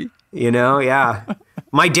roast coffee? Yeah.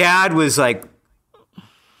 My dad was like,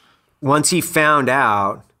 once he found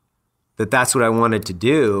out that that's what I wanted to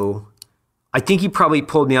do, I think he probably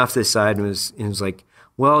pulled me off to the side and was like,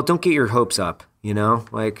 well, don't get your hopes up,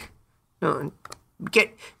 like,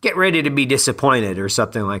 get ready to be disappointed or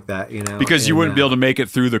something like that, Because you wouldn't be able to make it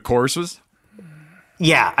through the courses?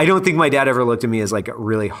 Yeah, I don't think my dad ever looked at me as like a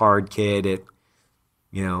really hard kid at,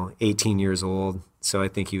 18 years old. So I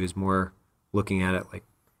think he was more looking at it like,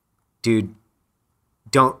 dude,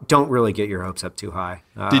 don't really get your hopes up too high.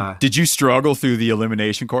 Did you struggle through the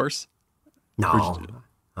elimination course? No.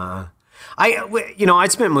 I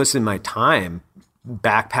spent most of my time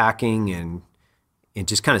backpacking and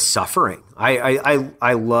just kind of suffering.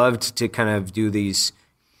 I loved to kind of do these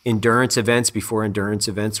endurance events before endurance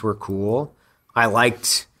events were cool. I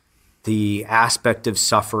liked the aspect of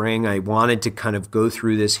suffering. I wanted to kind of go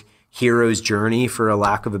through this hero's journey, for a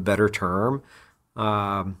lack of a better term.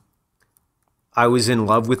 I was in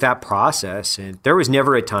love with that process, and there was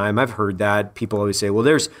never a time. I've heard that people always say, well,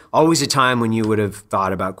 there's always a time when you would have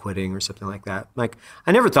thought about quitting or something like that. Like,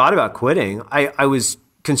 I never thought about quitting. I was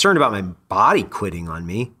concerned about my body quitting on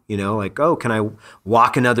me, like, oh, can I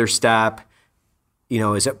walk another step?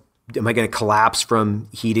 am I going to collapse from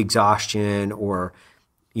heat exhaustion or,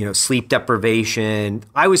 sleep deprivation?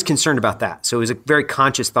 I was concerned about that. So it was a very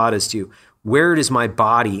conscious thought as to where does my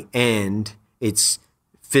body end its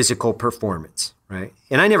physical performance, right?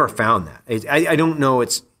 And I never found that. I don't know.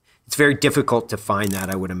 It's very difficult to find that,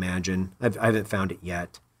 I would imagine. I haven't found it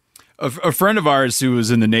yet. A friend of ours who was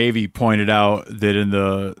in the Navy pointed out that in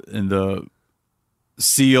the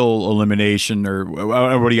SEAL elimination, or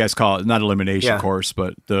what do you guys call it? Not elimination course,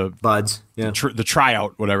 but the BUDS, the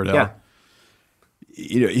tryout, whatever the hell.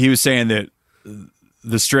 He was saying that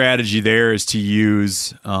the strategy there is to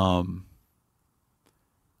use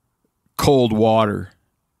cold water,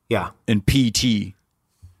 and PT.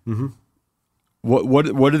 Mm-hmm.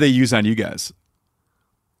 What do they use on you guys?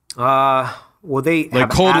 Well, they like have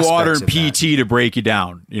cold water and that. PT to break you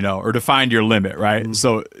down, or to find your limit, right? Mm-hmm.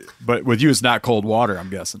 So, but with you, it's not cold water, I'm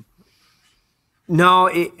guessing. No,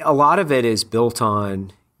 a lot of it is built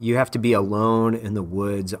on you have to be alone in the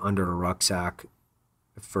woods under a rucksack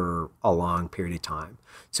for a long period of time.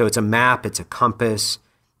 So it's a map, it's a compass,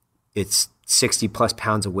 it's 60 plus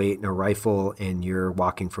pounds of weight in a rifle, and you're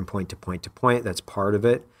walking from point to point to point. That's part of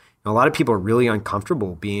it. And a lot of people are really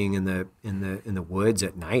uncomfortable being in the woods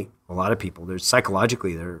at night. A lot of people, it's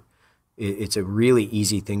a really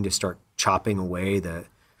easy thing to start chopping away the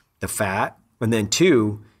fat. And then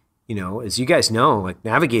two, as you guys know, like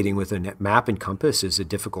navigating with a map and compass is a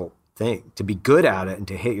difficult thing. To be good at it and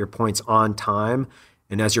to hit your points on time,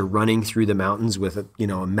 and as you're running through the mountains with a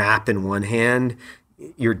map in one hand,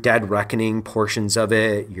 you're dead reckoning portions of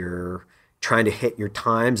it. You're trying to hit your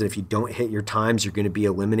times, and if you don't hit your times, you're going to be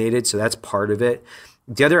eliminated. So that's part of it.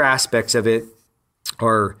 The other aspects of it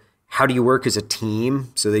are how do you work as a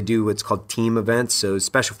team? So they do what's called team events. So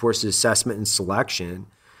Special Forces Assessment and Selection,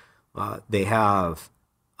 they have,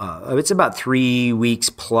 it's about 3 weeks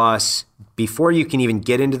plus before you can even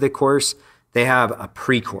get into the course. They have a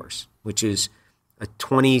pre-course, which is a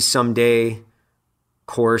 20-some day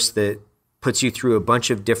course that puts you through a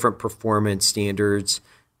bunch of different performance standards,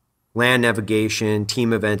 land navigation,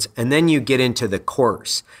 team events, and then you get into the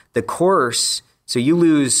course. The course, so you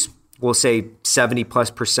lose, we'll say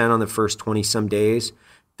 70+% on the first 20-some days.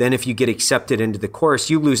 Then if you get accepted into the course,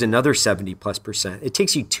 you lose another 70+%. It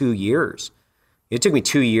takes you 2 years. It took me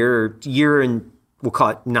 2 year and we'll call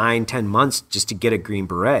it 9-10 months just to get a Green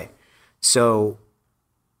Beret. So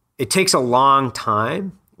it takes a long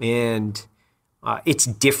time, and it's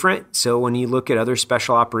different. So when you look at other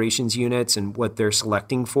special operations units and what they're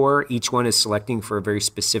selecting for, each one is selecting for a very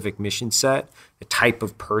specific mission set, a type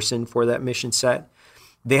of person for that mission set.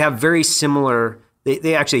 They have very similar,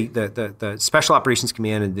 they actually, the Special Operations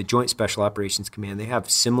Command and the Joint Special Operations Command, they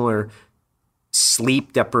have similar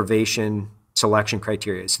sleep deprivation selection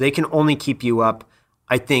criteria. So they can only keep you up,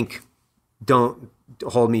 I think, don't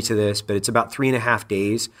hold me to this, but it's about 3.5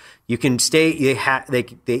 days. You can stay,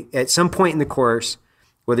 they at some point in the course,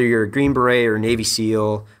 whether you're a Green Beret or a Navy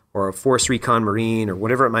SEAL or a Force Recon Marine or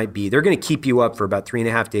whatever it might be, they're going to keep you up for about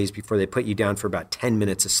 3.5 days before they put you down for about 10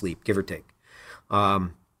 minutes of sleep, give or take.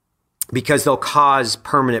 Because they'll cause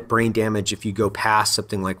permanent brain damage if you go past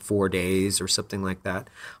something like 4 days or something like that.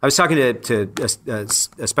 I was talking to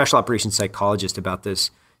a special operations psychologist about this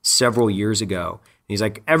several years ago. And he's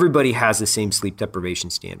like, everybody has the same sleep deprivation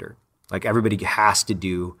standard. Like everybody has to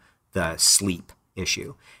do the sleep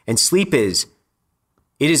issue. And sleep it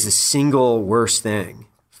is the single worst thing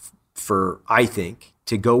for, I think,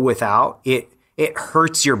 to go without. It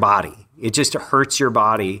hurts your body. It just hurts your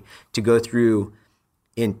body to go through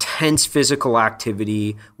intense physical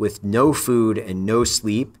activity with no food and no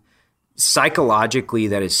sleep. Psychologically,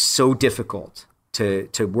 that is so difficult to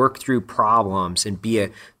work through problems and be a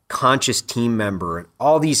conscious team member and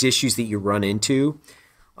all these issues that you run into.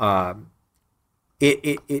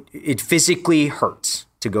 It physically hurts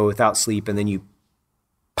to go without sleep, and then you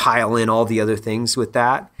pile in all the other things with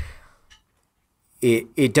that.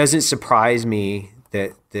 It doesn't surprise me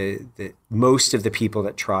that most of the people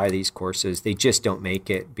that try these courses, they just don't make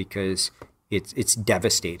it because it's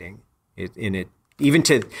devastating. Even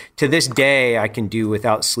to this day, I can do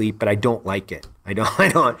without sleep, but I don't like it. I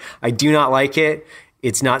do not like it.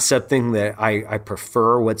 It's not something that I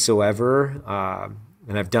prefer whatsoever.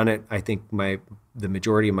 And I've done it, I think, the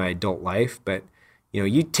majority of my adult life. But,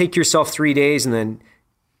 you take yourself 3 days and then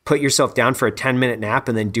put yourself down for a 10-minute nap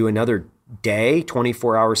and then do another day,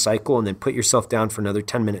 24-hour cycle, and then put yourself down for another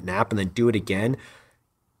 10-minute nap and then do it again.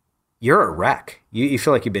 You're a wreck. You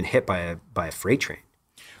feel like you've been hit by a freight train.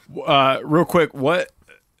 Real quick,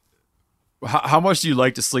 how much do you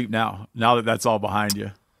like to sleep now that that's all behind you?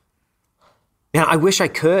 Man, I wish I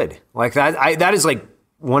could. Like that is like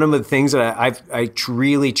one of the things that I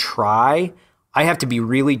really try, I have to be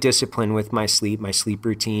really disciplined with my sleep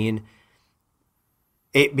routine.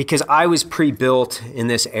 Because I was pre-built in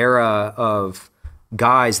this era of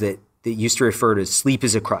guys that used to refer to sleep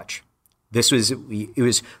as a crutch. It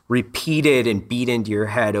was repeated and beat into your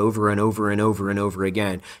head over and over and over and over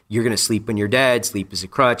again. You're going to sleep when you're dead. Sleep is a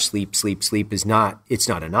crutch. Sleep is not. It's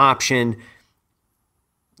not an option.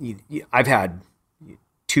 I've had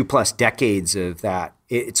 2+ decades of that.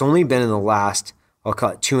 It's only been in the last, I'll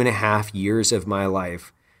call it 2.5 years of my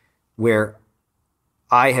life, where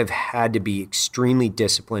I have had to be extremely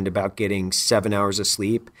disciplined about getting 7 hours of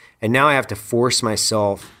sleep. And now I have to force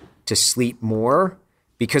myself to sleep more,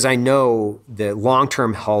 because I know the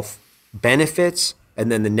long-term health benefits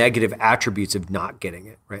and then the negative attributes of not getting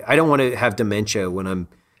it, right? I don't want to have dementia when I'm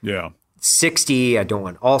 60. I don't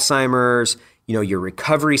want Alzheimer's. Your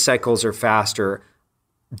recovery cycles are faster.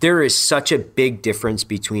 There is such a big difference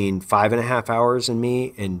between 5.5 hours in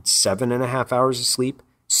me and 7.5 hours of sleep.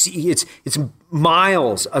 See, it's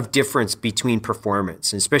miles of difference between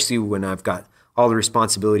performance, and especially when I've got all the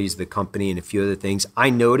responsibilities of the company and a few other things. I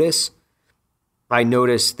notice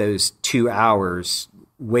those 2 hours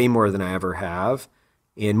way more than I ever have.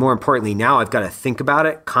 And more importantly, now I've got to think about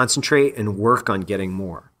it, concentrate, and work on getting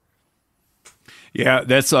more. Yeah,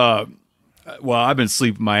 that's well, I've been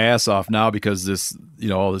sleeping my ass off now because this,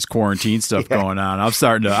 all this quarantine stuff going on. I was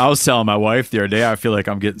telling my wife the other day, I feel like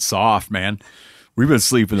I'm getting soft, man. We've been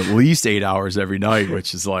sleeping at least 8 hours every night,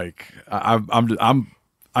 which is like,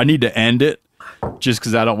 I need to end it just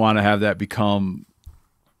because I don't want to have that become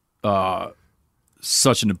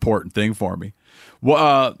such an important thing for me.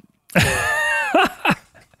 Well,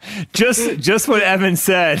 just what Evan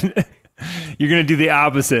said. You're going to do the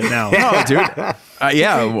opposite now. No, dude.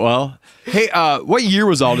 Yeah. Well, hey, what year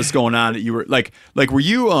was all this going on that you were like, were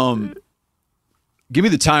you, give me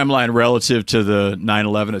the timeline relative to the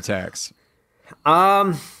 9/11 attacks.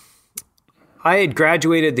 I had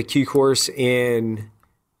graduated the Q course in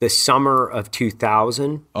the summer of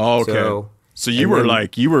 2000. Oh, okay. So you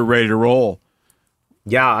were ready to roll.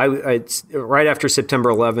 Yeah, I right after September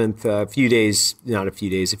 11th, a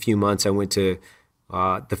few months, I went to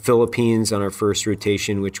the Philippines on our first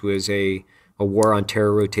rotation, which was a war on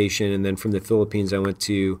terror rotation. And then from the Philippines, I went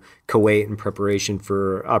to Kuwait in preparation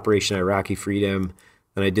for Operation Iraqi Freedom.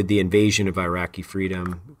 And I did the invasion of Iraqi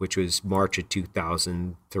Freedom, which was March of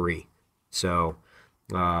 2003. So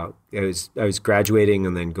I was graduating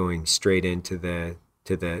and then going straight into the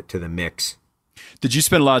mix. Did you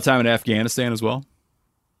spend a lot of time in Afghanistan as well?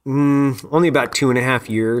 Only about 2.5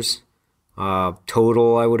 years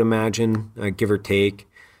total, I would imagine, give or take.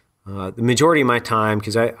 The majority of my time,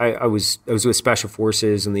 because I was with Special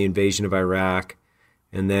Forces in the invasion of Iraq,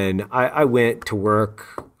 and then I went to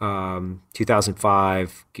work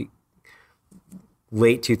 2005,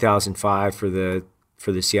 late 2005 for the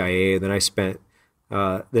CIA. Then I spent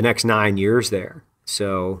the next 9 years there.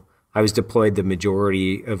 So I was deployed the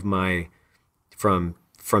majority of my from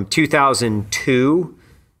 2002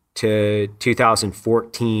 to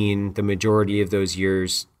 2014. The majority of those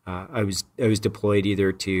years, I was deployed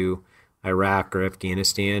either to Iraq or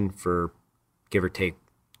Afghanistan for give or take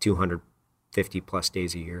 250 plus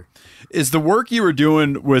days a year. Is the work you were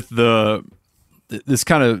doing with this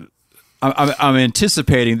kind of, I'm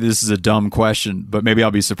anticipating this is a dumb question, but maybe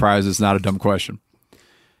I'll be surprised it's not a dumb question.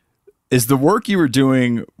 Is the work you were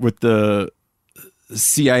doing with the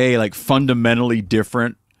CIA like fundamentally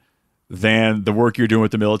different than the work you're doing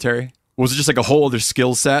with the military? Was it just like a whole other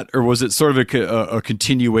skill set, or was it sort of a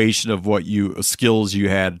continuation of skills you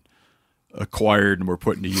had acquired and were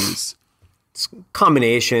put into use? It's a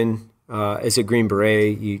combination. As a Green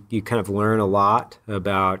Beret, you kind of learn a lot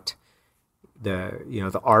about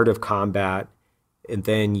the art of combat, and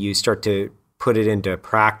then you start to put it into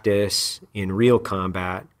practice in real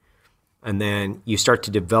combat, and then you start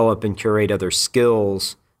to develop and curate other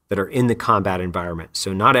skills that are in the combat environment.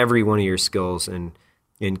 So not every one of your skills in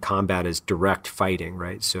combat is direct fighting,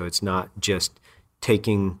 right? So it's not just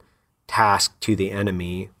taking task to the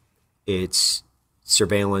enemy. It's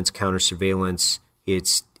surveillance, counter-surveillance,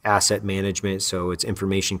 it's asset management, so it's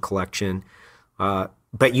information collection.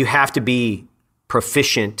 But you have to be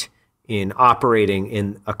proficient in operating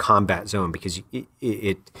in a combat zone because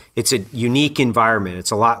it's a unique environment.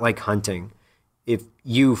 It's a lot like hunting. If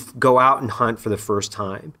you go out and hunt for the first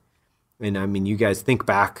time, and I mean, you guys think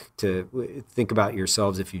about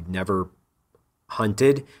yourselves if you've never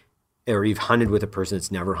hunted or you've hunted with a person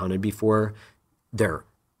that's never hunted before, their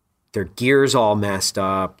gear's all messed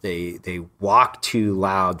up. They walk too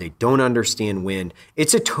loud. They don't understand wind.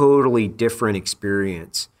 It's a totally different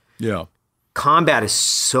experience. Yeah. combat is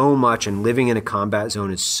so much, and living in a combat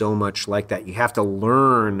zone is so much like that. You have to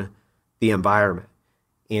learn the environment,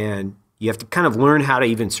 and you have to kind of learn how to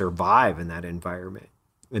even survive in that environment.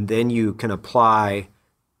 And then you can apply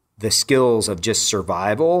the skills of just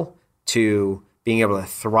survival to being able to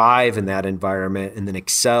thrive in that environment and then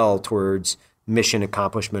excel towards mission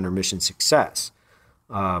accomplishment or mission success.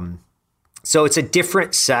 So it's a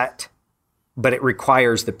different set, but it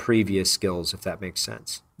requires the previous skills, if that makes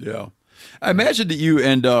sense. Yeah. I imagine that you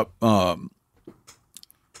end up, I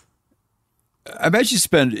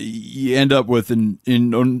imagine you end up with an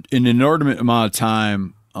inordinate amount of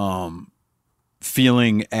time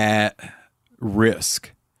feeling at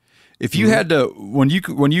risk. If you had to, when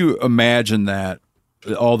you imagine that,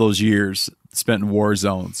 all those years spent in war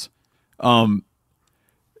zones,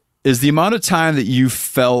 is the amount of time that you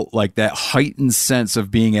felt like that heightened sense of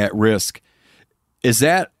being at risk, is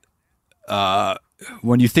that,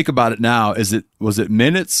 when you think about it now, was it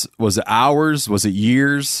minutes? Was it hours? Was it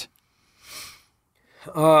years?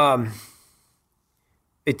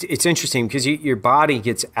 It's interesting because your body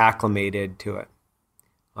gets acclimated to it.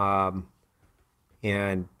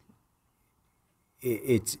 And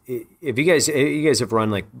if you guys have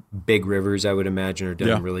run like big rivers, I would imagine, or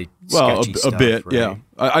done really sketchy stuff. A bit, right? yeah.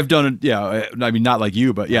 I've done it. Yeah, I mean, not like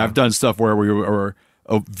you, but yeah, I've done stuff where we were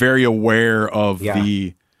very aware of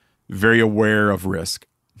very aware of risk.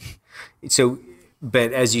 So,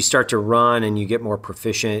 but as you start to run and you get more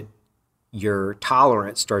proficient, your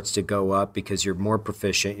tolerance starts to go up because you're more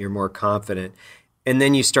proficient, you're more confident, and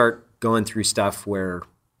then you start going through stuff where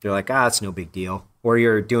you're like, it's no big deal, or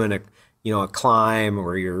you're doing a climb,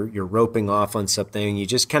 or you're roping off on something. You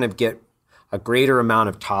just kind of get a greater amount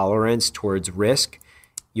of tolerance towards risk.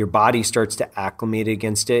 Your body starts to acclimate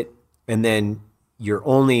against it, and then you're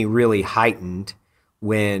only really heightened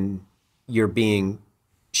when you're being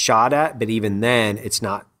shot at. But even then, it's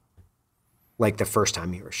not like the first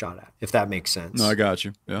time you were shot at, if that makes sense. No, I got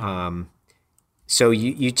you. Yeah. So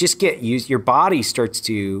you just get used. Your body starts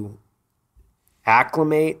to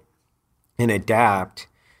acclimate and adapt.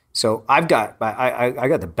 So I got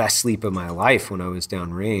the best sleep of my life when I was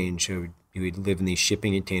downrange. We'd live in these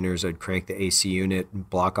shipping containers. I'd crank the AC unit and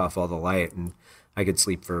block off all the light, and I could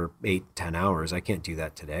sleep for 8-10 hours. I can't do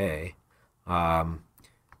that today.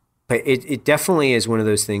 But it definitely is one of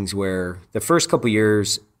those things where the first couple of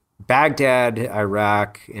years, Baghdad,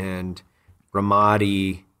 Iraq, and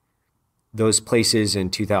Ramadi, those places in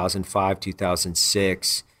 2005,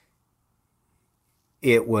 2006,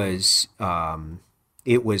 it was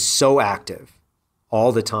so active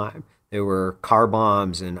all the time. There were car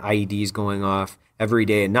bombs and IEDs going off every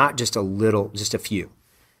day, and not just just a few.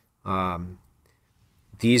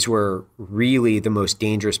 These were really the most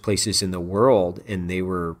dangerous places in the world, and they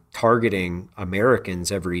were targeting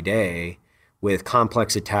Americans every day with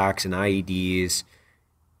complex attacks and IEDs.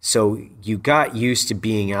 So you got used to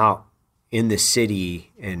being out in the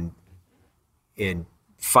city and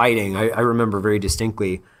fighting. I remember very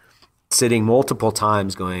distinctly sitting multiple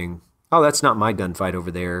times going, oh, that's not my gunfight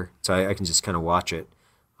over there, so I can just kind of watch it.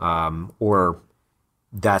 Or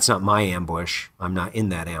that's not my ambush. I'm not in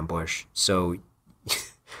that ambush. So,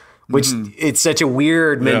 which it's such a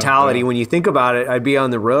weird mentality when you think about it. I'd be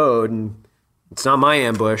on the road and it's not my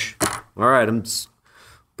ambush. All right, I'm just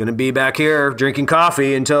going to be back here drinking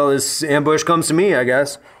coffee until this ambush comes to me, I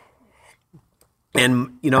guess.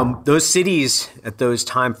 And, those cities at those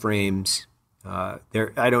time frames, I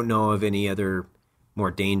don't know of any other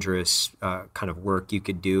more dangerous kind of work you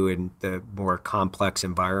could do in the more complex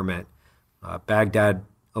environment. Baghdad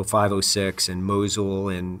 05, 06, and Mosul,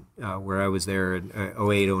 and where I was there in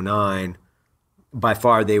 08, 09, by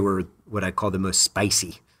far they were what I call the most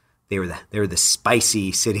spicy. They were the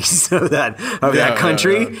spicy cities of that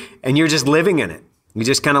country, and you're just living in it. You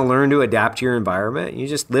just kind of learn to adapt to your environment. You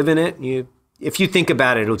just live in it. If you think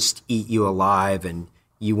about it, it'll just eat you alive, and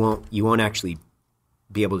you won't actually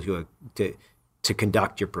be able to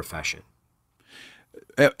conduct your profession.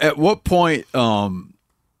 At what point,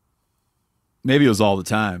 maybe it was all the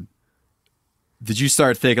time, did you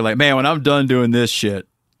start thinking like, man, when I'm done doing this shit,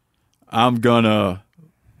 I'm gonna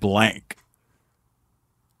blank?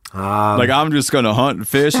 Like I'm just gonna hunt and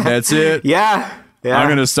fish, and that's it. Yeah. I'm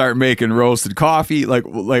gonna start making roasted coffee. Like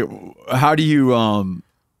how do you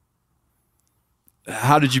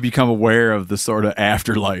how did you become aware of the sort of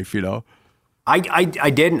afterlife? I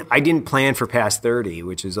didn't plan for past 30,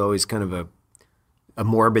 which is always kind of a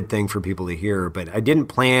morbid thing for people to hear. But I didn't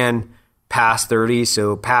plan past 30.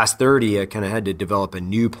 So past 30, I kind of had to develop a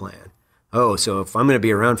new plan. Oh, so if I'm going to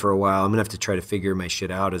be around for a while, I'm going to have to try to figure my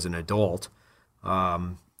shit out as an adult.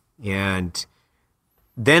 And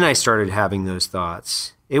then I started having those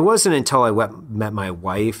thoughts. It wasn't until I met my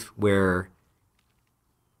wife where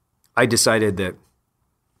I decided that,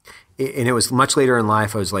 and it was much later in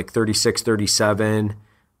life, I was like 36, 37.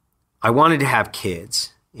 I wanted to have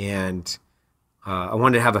kids, and I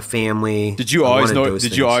wanted to have a family. Did you always know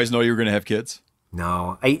you were going to have kids?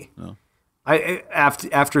 No. I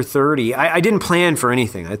after 30, I didn't plan for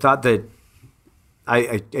anything. I thought that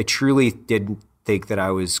I truly didn't think that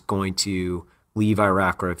I was going to leave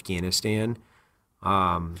Iraq or Afghanistan.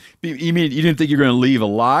 You mean you didn't think you were going to leave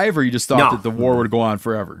alive, or you just thought that the war would go on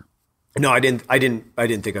forever? No, I didn't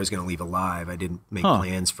think I was going to leave alive. I didn't make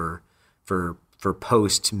plans for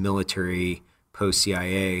post-military,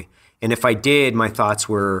 post-CIA. And if I did, my thoughts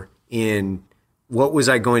were in what was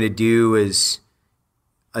I going to do as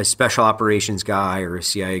a special operations guy or a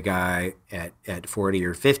CIA guy at 40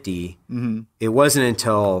 or 50. Mm-hmm. It wasn't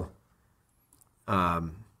until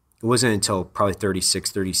probably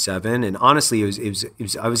 36, 37. And honestly, it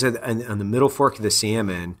was I was on the middle fork of the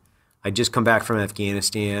salmon. I'd just come back from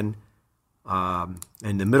Afghanistan. And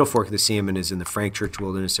the middle fork of the salmon is in the Frank Church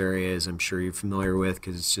Wilderness area, as I'm sure you're familiar with,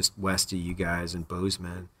 because it's just west of you guys in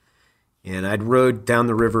Bozeman. And I'd rode down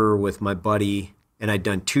the river with my buddy, and I'd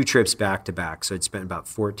done 2 trips back to back. So I'd spent about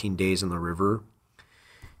 14 days on the river.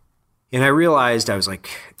 And I realized, I was like,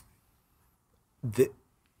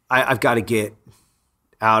 I've got to get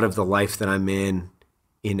out of the life that I'm in.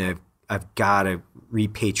 I've got to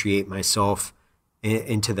repatriate myself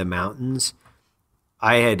into the mountains.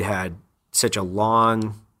 I had such a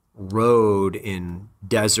long road in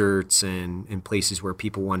deserts and in places where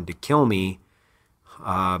people wanted to kill me.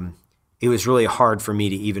 It was really hard for me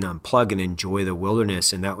to even unplug and enjoy the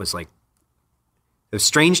wilderness. And that was like, it was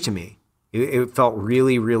strange to me. It felt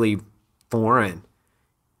really, really foreign.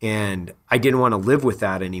 And I didn't want to live with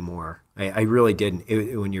that anymore. I really didn't.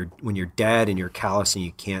 When you're dead and you're callous and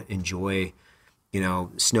you can't enjoy,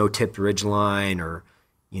 snow-tipped ridgeline or,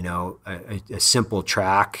 a simple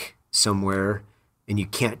track somewhere, and you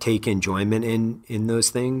can't take enjoyment in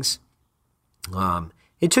those things.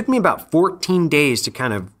 It took me about 14 days to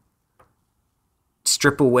kind of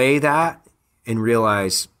strip away that and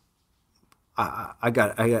realize I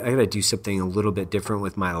got to do something a little bit different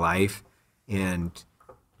with my life and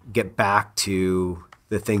get back to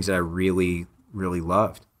the things that I really, really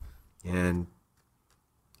loved. And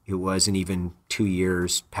it wasn't even 2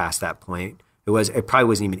 years past that point. It probably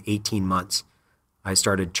wasn't even 18 months. I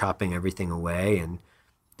started chopping everything away, and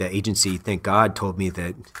the agency, thank God, told me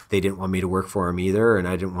that they didn't want me to work for them either, and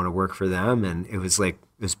I didn't want to work for them. And it was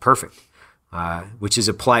perfect, which is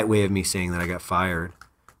a polite way of me saying that I got fired.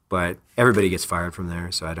 But everybody gets fired from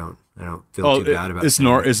there, so I don't feel too bad about it.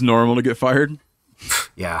 It's normal to get fired?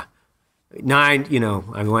 Yeah. When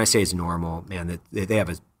I say it's normal, man, that they have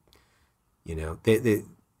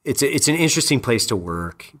it's an interesting place to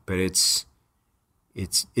work, but it's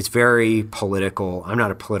very political. I'm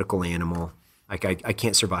not a political animal. Like I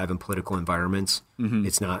can't survive in political environments. Mm-hmm.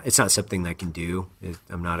 It's not something that I can do.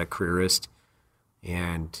 I'm not a careerist,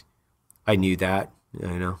 and I knew that.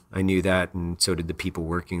 I knew that, and so did the people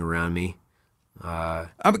working around me.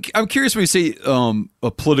 I'm curious when you say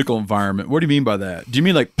a political environment. What do you mean by that? Do you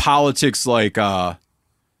mean like politics, like yeah,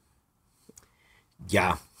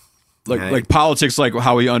 like politics, like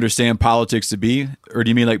how we understand politics to be, or do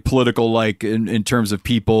you mean like political, like in terms of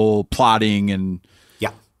people plotting and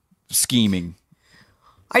scheming?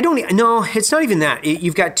 No, it's not even that.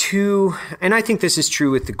 You've got two, and I think this is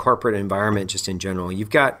true with the corporate environment just in general. You've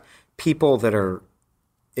got people that are,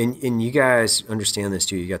 and you guys understand this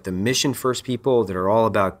too, you got the mission first people that are all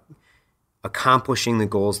about accomplishing the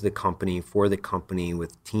goals of the company for the company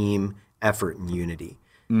with team effort and unity.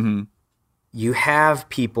 Mm-hmm. You have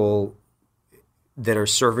people that are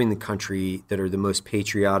serving the country that are the most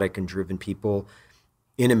patriotic and driven people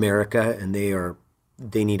in America, and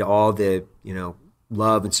they need all the,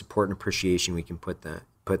 love and support and appreciation we can put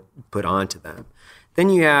onto them. Then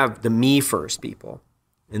you have the me first people.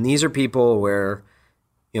 And these are people where,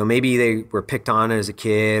 maybe they were picked on as a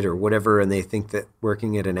kid or whatever, and they think that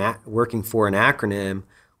working for an acronym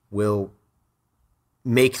will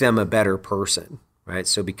make them a better person, right?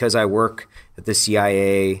 So because I work at the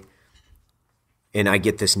CIA and I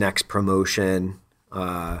get this next promotion,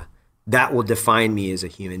 that will define me as a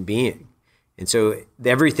human being. And so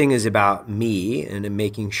everything is about me and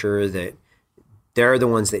making sure that they're the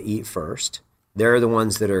ones that eat first. They're the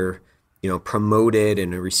ones that are, promoted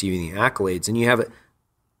and are receiving the accolades. And you have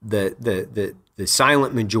the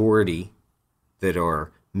silent majority that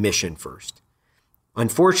are mission first.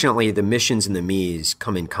 Unfortunately, the missions and the me's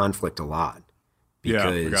come in conflict a lot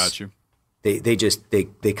because I got you.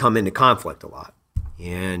 They come into conflict a lot.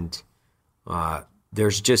 And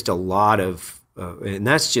there's just a lot of, and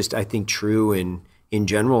that's just, I think, true in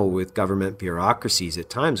general with government bureaucracies at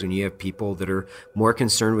times, when you have people that are more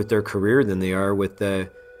concerned with their career than they are with the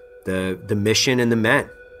mission and the men.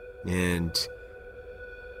 And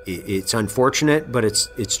it's unfortunate, but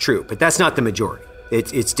it's true. But that's not the majority.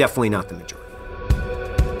 It's definitely not the majority.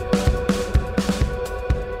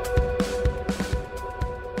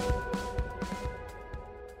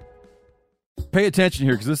 Pay attention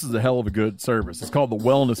here, because this is a hell of a good service. It's called the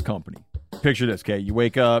Wellness Company. Picture this, okay? You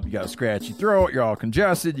wake up, you got a scratchy throat, you're all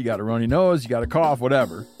congested, you got a runny nose, you got a cough,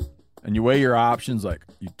 whatever. And you weigh your options, like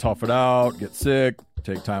you tough it out, get sick,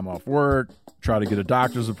 take time off work, try to get a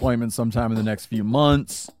doctor's appointment sometime in the next few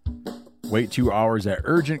months, wait 2 hours at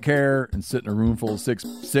urgent care and sit in a room full of sick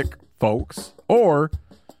folks. Or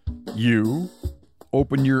you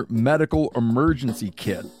open your medical emergency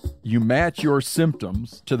kit. You match your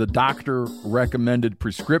symptoms to the doctor recommended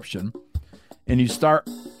prescription, and you start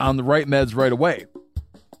on the right meds right away.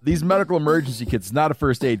 These medical emergency kits is not a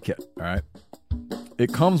first aid kit, all right?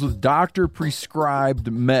 It comes with doctor prescribed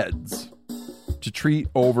meds to treat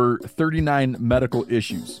over 39 medical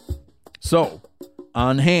issues. So,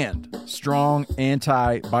 on hand, strong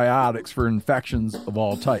antibiotics for infections of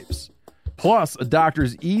all types. Plus, a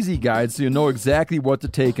doctor's easy guide so you know exactly what to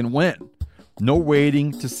take and when. No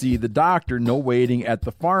waiting to see the doctor, no waiting at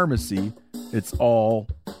the pharmacy. It's all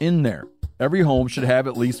in there. Every home should have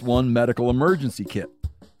at least one medical emergency kit.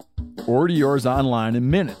 Order yours online in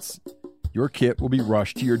minutes. Your kit will be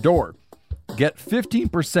rushed to your door. Get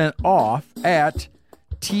 15% off at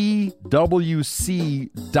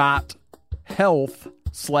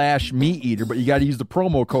twc.health/meateater, but you got to use the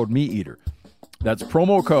promo code meateater. That's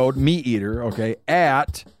promo code meateater, okay,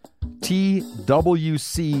 at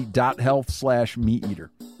twc.health/meateater.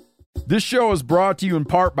 This show is brought to you in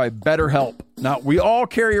part by BetterHelp. Now, we all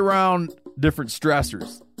carry around different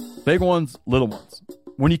stressors, big ones, little ones.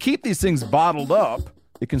 When you keep these things bottled up,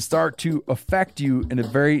 it can start to affect you in a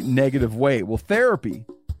very negative way. Well, therapy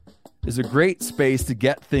is a great space to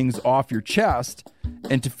get things off your chest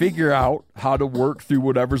and to figure out how to work through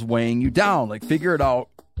whatever's weighing you down. Like, figure it out.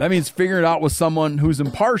 That means figuring it out with someone who's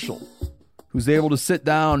impartial, who's able to sit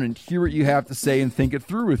down and hear what you have to say and think it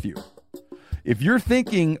through with you. If you're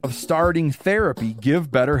thinking of starting therapy, give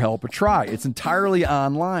BetterHelp a try. It's entirely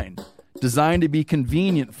online, designed to be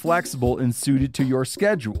convenient, flexible, and suited to your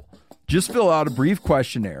schedule. Just fill out a brief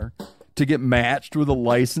questionnaire to get matched with a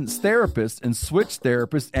licensed therapist and switch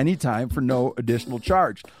therapists anytime for no additional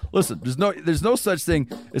charge. Listen, there's no such thing.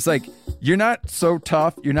 It's like you're not so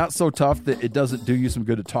tough that it doesn't do you some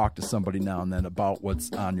good to talk to somebody now and then about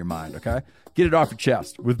what's on your mind, okay? Get it off your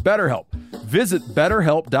chest with BetterHelp. Visit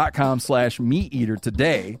BetterHelp.com/meateater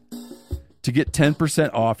today to get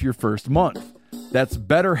 10% off your first month. That's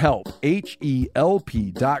BetterHelp,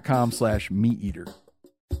 HELP.com/meateater.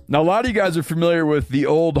 Now, a lot of you guys are familiar with the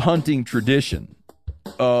old hunting tradition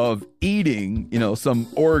of eating, some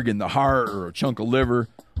organ, the heart or a chunk of liver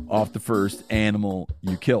off the first animal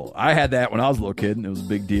you kill. I had that when I was a little kid, and it was a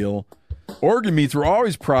big deal. Organ meats were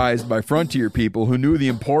always prized by frontier people who knew the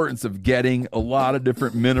importance of getting a lot of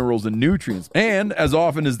different minerals and nutrients. And as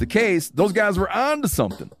often is the case, those guys were onto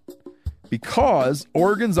something, because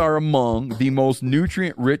organs are among the most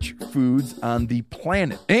nutrient-rich foods on the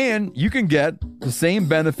planet. And you can get the same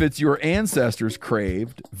benefits your ancestors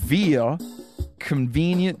craved via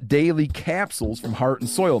convenient daily capsules from Heart and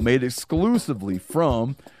Soil, made exclusively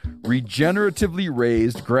from regeneratively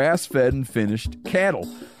raised, grass-fed, and finished cattle.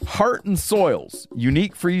 Heart and Soil's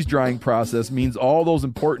unique freeze-drying process means all those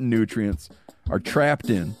important nutrients are trapped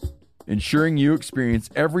in, ensuring you experience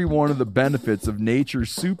every one of the benefits of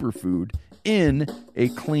nature's superfood in a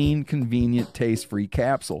clean, convenient, taste-free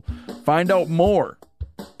capsule. Find out more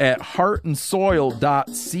at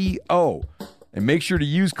heartandsoil.co and make sure to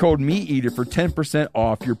use code MeatEater for 10%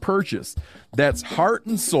 off your purchase. That's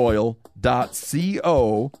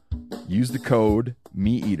heartandsoil.co. Use the code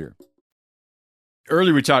MeatEater.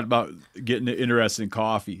 Earlier we talked about getting interested in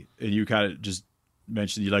coffee, and you kind of just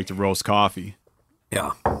mentioned you like to roast coffee.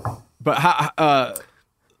 Yeah. But how,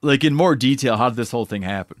 in more detail, how did this whole thing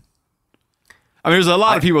happen? I mean, there's a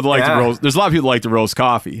lot of people that like to roast. There's a lot of people that like to roast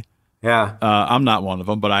coffee. Yeah. I'm not one of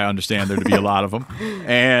them, but I understand there to be a lot of them,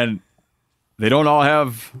 and they don't all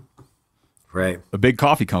have a big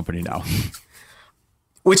coffee company now.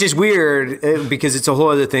 Which is weird because it's a whole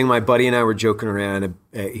other thing. My buddy and I were joking around.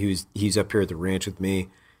 He's up here at the ranch with me.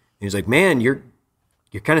 And he's like, "Man, you're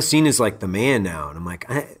kind of seen as like the man now." And I'm like,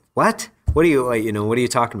 "What? What are you like? What are you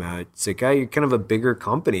talking about?" It's like, "You're kind of a bigger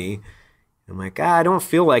company." I'm like, I don't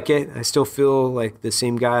feel like it. I still feel like the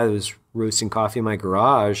same guy that was roasting coffee in my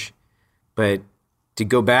garage. But to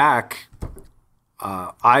go back,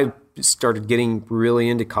 I started getting really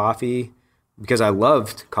into coffee because I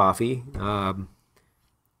loved coffee. And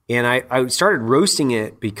I started roasting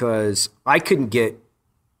it because I couldn't get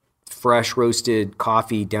fresh roasted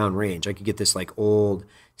coffee downrange. I could get this like old,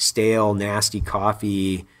 stale, nasty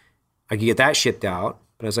coffee. I could get that shipped out.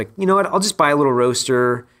 But I was like, you know what? I'll just buy a little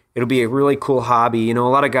roaster. It'll be a really cool hobby. You know, a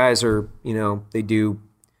lot of guys are, you know, they do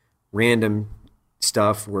random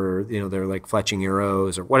stuff where, you know, they're like fletching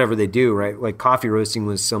arrows or whatever they do, right? Like coffee roasting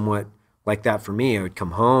was somewhat like that for me. I would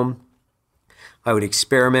come home. I would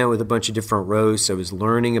experiment with a bunch of different roasts. I was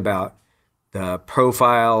learning about the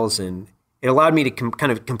profiles, and it allowed me to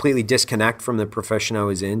kind of completely disconnect from the profession I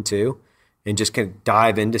was in too, and just kind of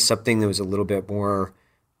dive into something that was a little bit more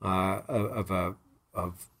of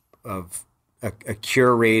a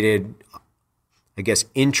curated, I guess,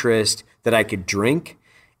 interest that I could drink.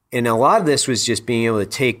 And a lot of this was just being able to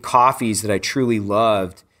take coffees that I truly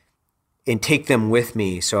loved and take them with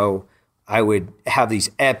me. So I would have these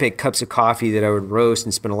epic cups of coffee that I would roast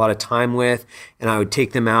and spend a lot of time with, and I would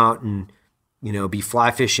take them out and, you know, be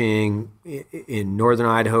fly fishing in northern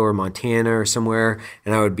Idaho or Montana or somewhere,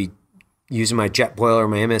 and I would be using my jet boiler or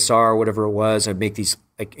my MSR or whatever it was. I'd make these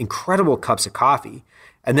like incredible cups of coffee,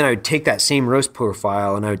 and then I would take that same roast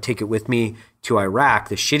profile and I would take it with me to Iraq,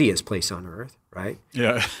 the shittiest place on earth, right?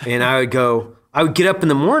 Yeah. And I would get up in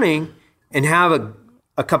the morning and have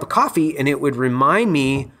a cup of coffee, and it would remind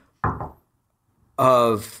me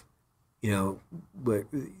of, you know,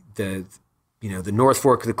 the North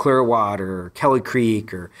Fork of the Clearwater or Kelly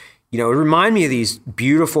Creek, or, you know, it reminded me of these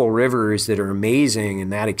beautiful rivers that are amazing,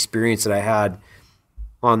 and that experience that I had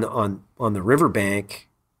on the riverbank.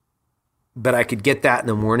 But I could get that in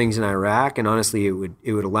the mornings in Iraq, and honestly, it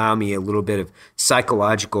would allow me a little bit of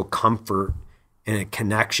psychological comfort and a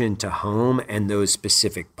connection to home and those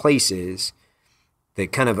specific places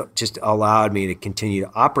that kind of just allowed me to continue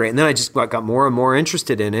to operate. And then I just got more and more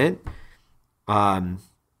interested in it. You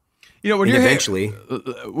know, when you're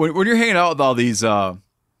when you're hanging out with all these, you know,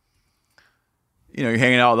 you're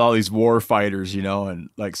hanging out with all these war fighters, you know, and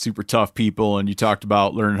like super tough people, and you talked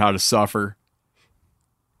about learning how to suffer.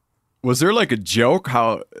 Was there like a joke?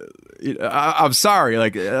 How I'm sorry,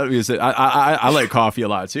 like I like coffee a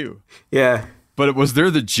lot too. Yeah, but was there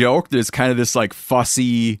the joke? There's kind of this like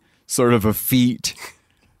fussy sort of a feat.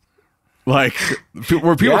 Like,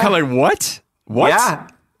 were people kind of like, what? Yeah,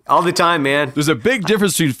 all the time, man. There's a big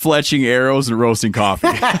difference between fletching arrows and roasting coffee.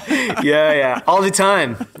 yeah, all the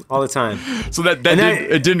time. So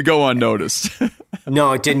it didn't go unnoticed.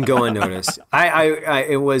 No, it didn't go unnoticed.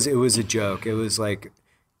 It was a joke. It was like,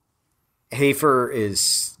 Hafer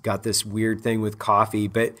is got this weird thing with coffee,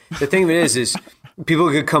 but the thing of it is people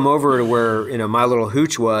could come over to where, you know, my little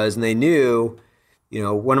hooch was, and they knew, you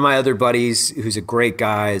know, one of my other buddies who's a great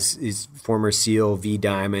guy is former SEAL V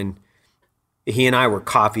Diamond. He and I were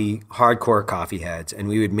hardcore coffee heads, and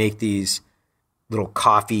we would make these little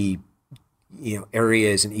coffee, you know,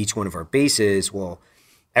 areas in each one of our bases. Well,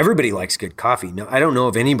 everybody likes good coffee. No, I don't know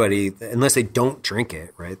of anybody, unless they don't drink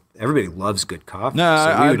it, right? Everybody loves good coffee. No,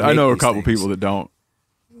 so I know a couple people that don't.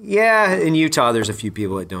 Yeah, in Utah, there's a few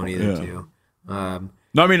people that don't either too.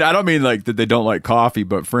 No, I mean, I don't mean like that they don't like coffee,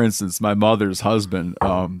 but for instance, my mother's husband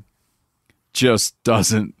just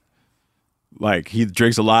doesn't like, he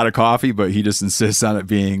drinks a lot of coffee, but he just insists on it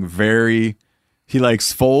being he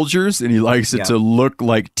likes Folgers, and he likes it to look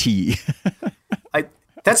like tea.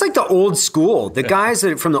 That's like the old school. The guys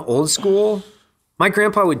that from the old school, my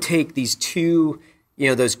grandpa would take these two, you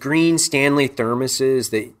know, those green Stanley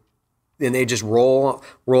thermoses and they just roll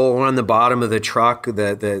on the bottom of the truck,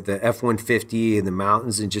 the F-150 in the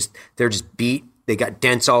mountains, and they're just beat. They got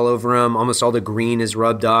dents all over them. Almost all the green is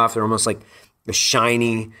rubbed off. They're almost like a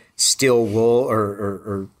shiny steel wool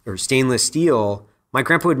or stainless steel. My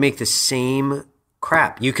grandpa would make the same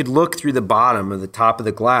crap. You could look through the bottom of the top of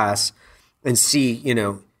the glass and see, you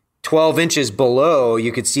know, 12 inches below,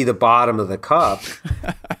 you could see the bottom of the cup,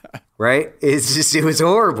 right? It was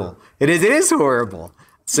horrible. It is horrible.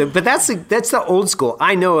 So, but that's the old school.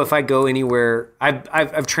 I know if I go anywhere,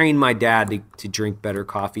 I've trained my dad to drink better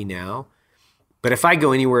coffee now. But if I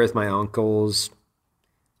go anywhere with my uncles,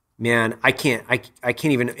 man, I can't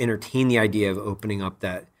even entertain the idea of opening up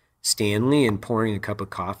that Stanley and pouring a cup of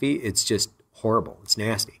coffee. It's just horrible. It's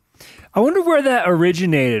nasty. I wonder where that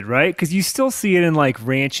originated, right? Because you still see it in like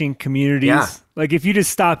ranching communities. Yeah. Like if you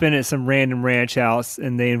just stop in at some random ranch house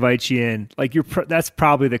and they invite you in, like that's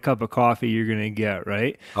probably the cup of coffee you're going to get,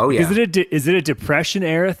 right? Oh yeah. Is it a Depression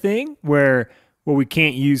era thing where we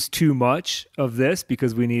can't use too much of this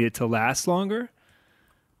because we need it to last longer?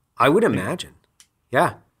 I would imagine.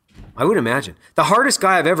 Yeah, I would imagine. The hardest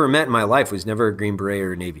guy I've ever met in my life was never a Green Beret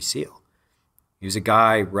or a Navy SEAL. He was a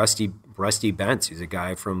guy, Rusty Bentz. He was a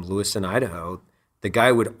guy from Lewiston, Idaho. The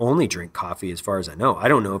guy would only drink coffee, as far as I know. I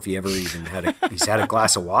don't know if he ever even he's had a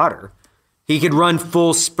glass of water. He could run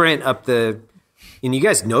full sprint up and you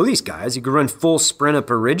guys know these guys. He could run full sprint up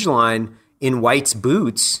a ridgeline in White's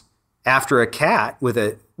boots after a cat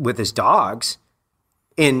with his dogs.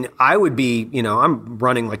 And I would be, I'm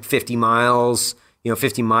running like 50 miles,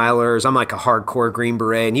 50 milers. I'm like a hardcore Green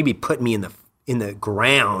Beret, and he'd be putting me in the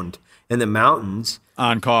ground in the mountains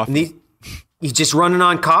on coffee. He's just running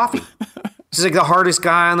on coffee. He's like the hardest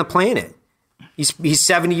guy on the planet. He's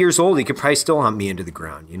 70 years old. He could probably still hunt me into the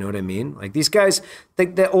ground. You know what I mean? Like these guys,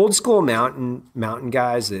 the old school mountain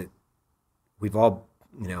guys that we've all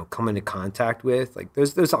come into contact with. Like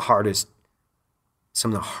those are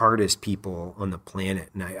some of the hardest people on the planet.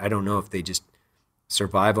 And I don't know if they just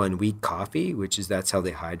survive on weak coffee, that's how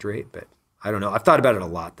they hydrate. But I don't know. I've thought about it a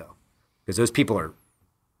lot though, because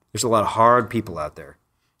there's a lot of hard people out there.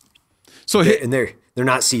 So they're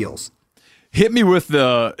not SEALs. Hit me with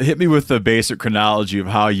the basic chronology of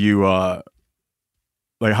how you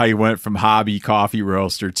how you went from hobby coffee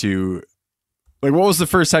roaster to what was the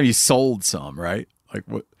first time you sold some, right?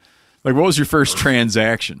 What was your first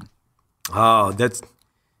transaction? Oh, that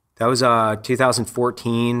was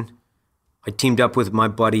 2014. I teamed up with my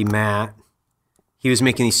buddy Matt. He was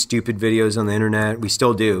making these stupid videos on the internet. We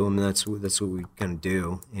still do. I mean, that's what we kind of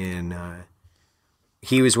do. And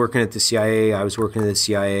he was working at the CIA. I was working at the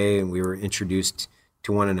CIA, and we were introduced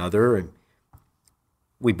to one another. And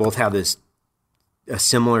we both have a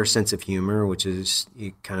similar sense of humor, which is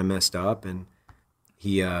kind of messed up. And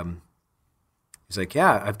he's like,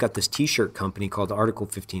 "Yeah, I've got this T-shirt company called Article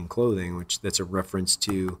 15 Clothing, that's a reference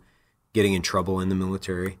to getting in trouble in the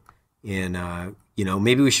military. And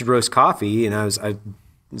maybe we should roast coffee." And I was like,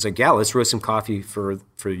 "Yeah, let's roast some coffee for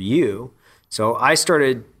you." So I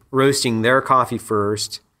started roasting their coffee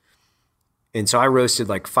first. And so I roasted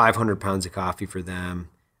like 500 pounds of coffee for them.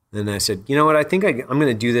 Then I said, you know what, I think I'm going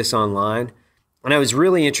to do this online. And I was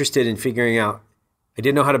really interested in figuring out, I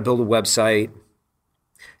didn't know how to build a website,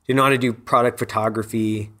 didn't know how to do product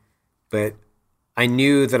photography, but I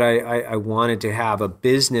knew that I wanted to have a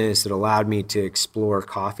business that allowed me to explore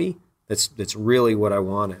coffee. That's really what I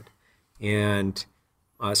wanted. And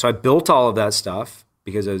so I built all of that stuff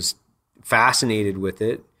because I was fascinated with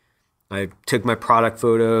it. I took my product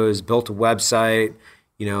photos, built a website,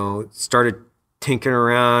 started tinkering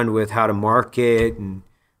around with how to market and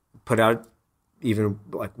put out even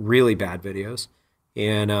like really bad videos.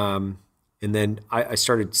 And then I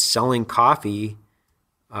started selling coffee.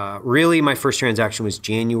 Really, my first transaction was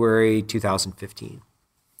January 2015. It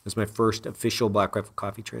was my first official Black Rifle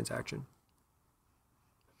Coffee transaction.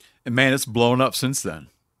 And man, it's blown up since then.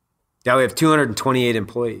 Now we have 228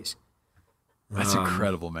 employees. That's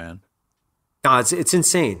incredible, man. No, it's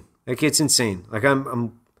insane. Like it's insane. Like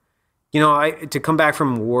I'm to come back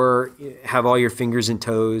from war, have all your fingers and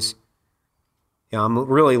toes. I'm a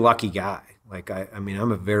really lucky guy. Like I'm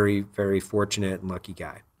a very, very fortunate and lucky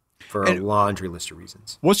guy for a laundry list of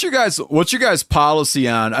reasons. What's your guys' policy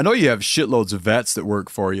on? I know you have shitloads of vets that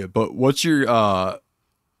work for you, but what's your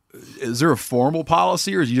is there a formal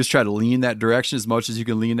policy, or do you just try to lean that direction as much as you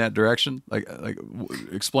can lean that direction? Like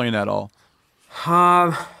explain that all.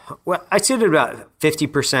 Well, I sit at about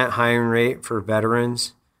 50% hiring rate for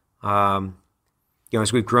veterans.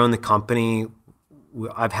 As we've grown the company,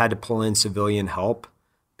 I've had to pull in civilian help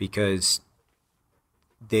because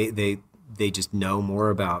they just know more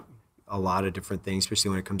about a lot of different things,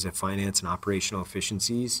 especially when it comes to finance and operational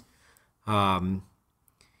efficiencies. So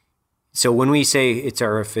when we say it's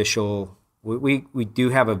our official, we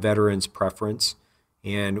do have a veterans preference,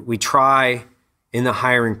 and we try in the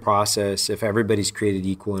hiring process, if everybody's created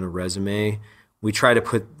equal in a resume, we try to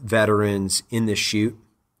put veterans in the chute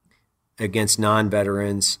against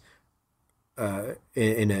non-veterans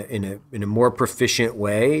in a more proficient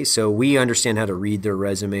way. So we understand how to read their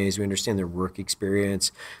resumes, we understand their work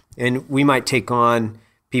experience, and we might take on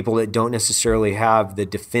people that don't necessarily have the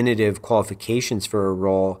definitive qualifications for a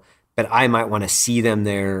role, but I might want to see them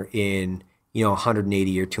there in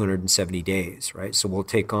 180 or 270 days, right? So we'll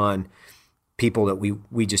take on people that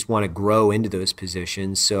we just want to grow into those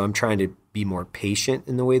positions. So I'm trying to be more patient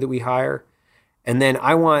in the way that we hire. And then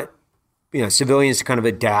I want civilians to kind of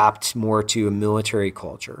adapt more to a military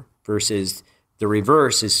culture versus the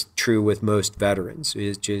reverse is true with most veterans,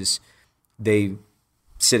 which is they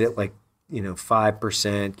sit at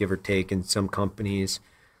 5%, give or take, in some companies,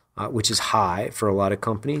 which is high for a lot of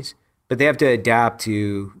companies. But they have to adapt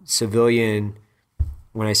to civilian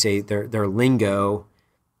when I say their lingo,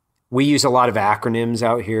 we use a lot of acronyms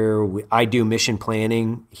out here. I do mission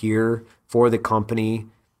planning here for the company,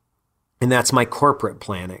 and that's my corporate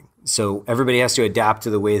planning. So everybody has to adapt to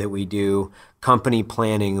the way that we do company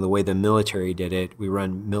planning, the way the military did it. We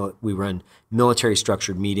run military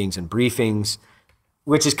structured meetings and briefings,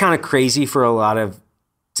 which is kind of crazy for a lot of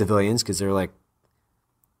civilians because they're like,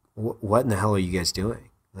 what in the hell are you guys doing?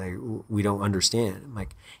 Like, we don't understand. I'm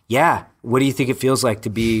like, yeah, what do you think it feels like to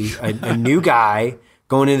be a new guy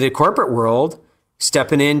going into the corporate world,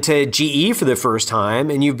 stepping into GE for the first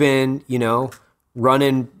time, and you've been,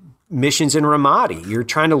 running missions in Ramadi. You're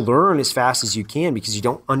trying to learn as fast as you can because you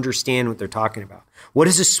don't understand what they're talking about. What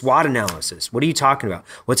is a SWOT analysis? What are you talking about?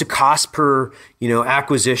 What's a cost per,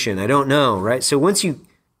 acquisition? I don't know, right? So once you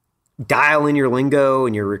dial in your lingo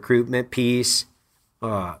and your recruitment piece,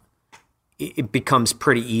 it becomes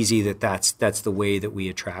pretty easy that's the way that we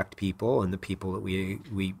attract people and the people that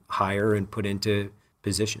we hire and put into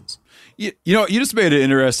positions. You just made an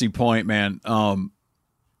interesting point, man.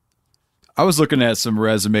 I was looking at some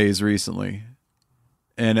resumes recently,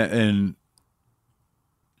 and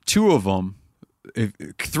two of them,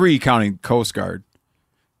 three counting Coast Guard,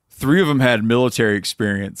 three of them had military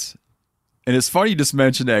experience. And it's funny you just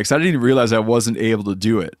mentioned that because I didn't even realize I wasn't able to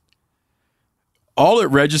do it. All it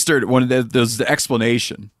registered when there's the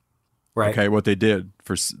explanation, right? Okay, what they did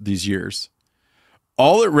for these years.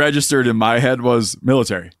 All it registered in my head was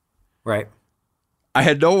military. Right. I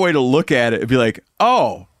had no way to look at it and be like,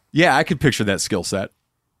 oh, yeah, I could picture that skill set.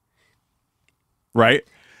 Right.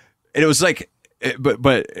 And it was like,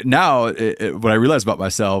 but now what I realized about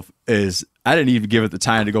myself is I didn't even give it the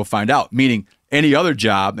time to go find out, meaning any other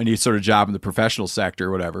job, any sort of job in the professional sector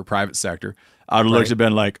or whatever, private sector, I would have looked and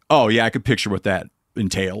been like, oh, yeah, I could picture what that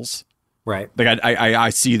entails. Right. Like I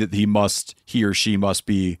see that he or she must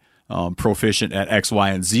be proficient at X, Y,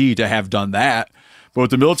 and Z to have done that. But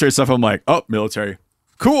with the military stuff, I'm like, oh, military,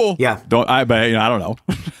 cool. Yeah. I don't know.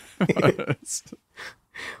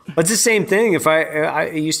 It's the same thing. If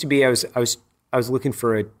I used to be, I was looking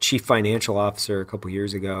for a chief financial officer a couple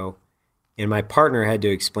years ago, and my partner had to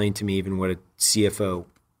explain to me even what a CFO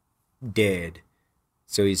did.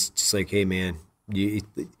 So he's just like, hey man, and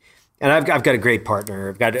I've got a great partner.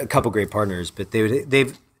 I've got a couple great partners, but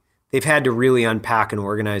they've had to really unpack and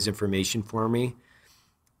organize information for me.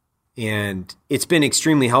 And it's been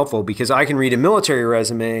extremely helpful because I can read a military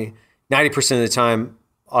resume 90% of the time.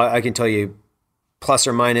 I can tell you plus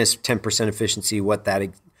or minus 10% efficiency what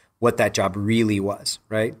that job really was,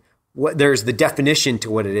 right? There's the definition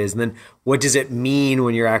to what it is, and then what does it mean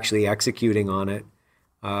when you're actually executing on it?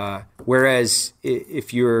 Whereas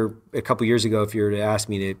if you're a couple years ago, if you were to ask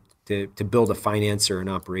me to build a finance or an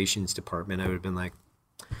operations department, I would have been like,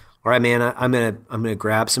 all right, man, I'm gonna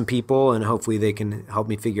grab some people and hopefully they can help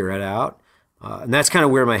me figure it out. And that's kind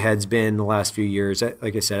of where my head's been the last few years.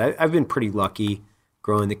 Like I said, I've been pretty lucky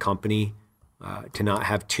growing the company to not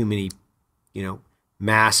have too many,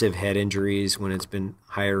 massive head injuries when it's been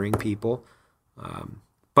hiring people.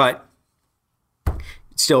 But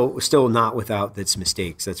still not without its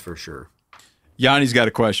mistakes, that's for sure. Yanni's got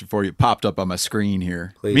a question for you. It popped up on my screen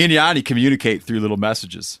here. Please. Me and Yanni communicate through little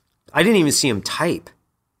messages. I didn't even see him type.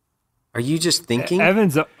 Are you just thinking?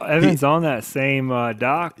 Evan's on that same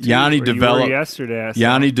doc. Too, Yanni developed yesterday.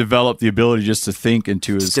 Yanni developed the ability just to think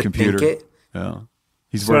into his computer. Think it? Yeah,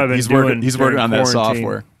 he's what working on that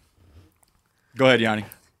software. Go ahead, Yanni.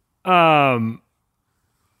 I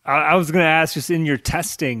was going to ask, just in your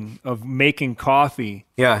testing of making coffee,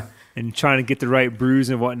 Yeah. and trying to get the right brews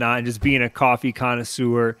and whatnot, and just being a coffee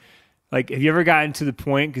connoisseur, like, have you ever gotten to the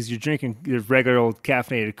point, because you're drinking your regular old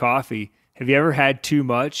caffeinated coffee, have you ever had too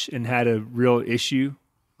much and had a real issue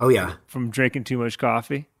Oh, yeah. from drinking too much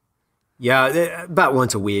coffee? Yeah, about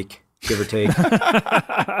once a week, give or take.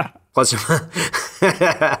 Plus,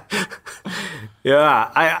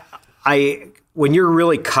 yeah, I when you're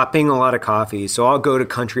really cupping a lot of coffee, so I'll go to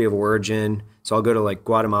country of origin. So I'll go to like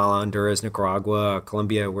Guatemala, Honduras, Nicaragua,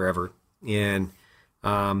 Colombia, wherever. And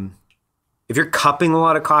if you're cupping a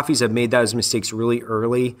lot of coffees, I've made those mistakes really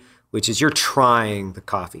early, which is you're trying the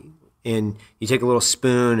coffee. And you take a little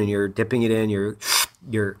spoon and you're dipping it in,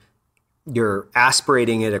 you're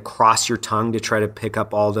aspirating it across your tongue to try to pick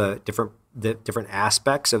up all the different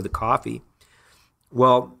aspects of the coffee.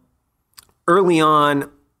 Well, early on,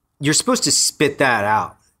 you're supposed to spit that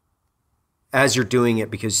out as you're doing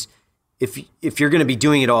it, because if you're going to be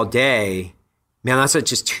doing it all day, man, that's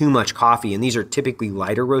just too much coffee. And these are typically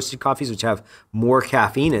lighter roasted coffees, which have more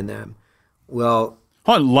caffeine in them. Well,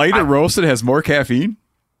 lighter roasted has more caffeine?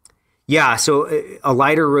 Yeah, so a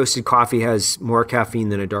lighter roasted coffee has more caffeine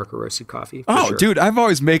than a darker roasted coffee. Oh, sure. dude, I've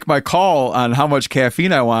always make my call on how much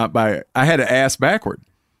caffeine I want I had to ask backward.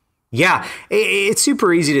 Yeah, it's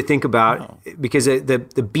super easy to think about because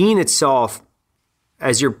the bean itself,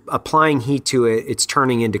 as you're applying heat to it, it's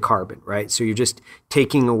turning into carbon, right? So you're just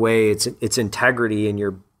taking away its integrity and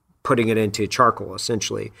you're putting it into charcoal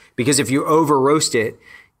essentially. Because if you over roast it,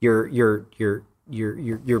 you're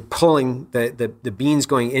pulling the beans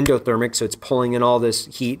going endothermic, so it's pulling in all this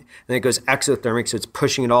heat, and then it goes exothermic, so it's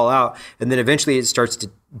pushing it all out, and then eventually it starts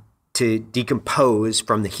to decompose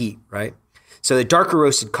from the heat, right? So the darker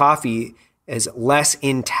roasted coffee is less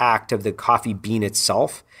intact of the coffee bean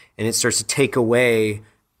itself, and it starts to take away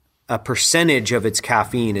a percentage of its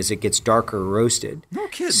caffeine as it gets darker roasted. No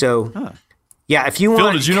kidding. So, yeah, if you Phil,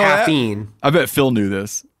 want did you caffeine, know that? I bet Phil knew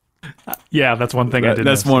this. Yeah, that's one thing I did.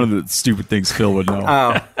 That's one of the stupid things Phil would know.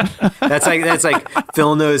 that's like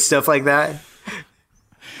Phil knows stuff like that.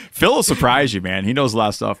 Phil will surprise you, man. He knows a lot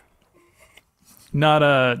of stuff. Not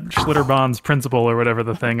Schlitterbaum's principle or whatever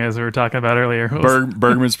the thing is we were talking about earlier.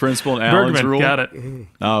 Bergman's principle and Allen's Bergman, rule. got it.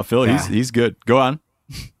 No, Phil, he's good. Go on.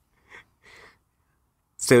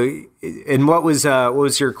 So, and what was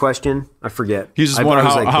your question? I forget. He's just I wondering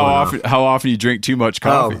was, like, how often you drink too much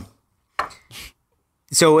coffee.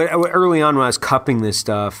 So early on when I was cupping this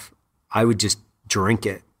stuff, I would just drink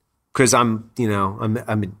it because I'm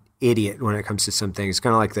an idiot when it comes to some things. It's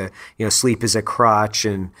kind of like the sleep is a crotch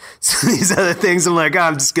and some of these other things. I'm like,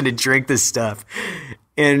 I'm just gonna drink this stuff.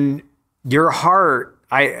 And your heart,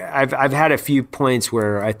 I've had a few points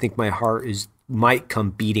where I think my heart might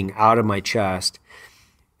come beating out of my chest.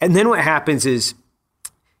 And then what happens is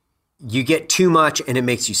you get too much and it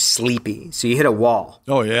makes you sleepy. So you hit a wall.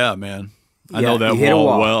 Oh yeah, man. I know that you hit a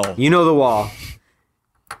wall well. You know the wall.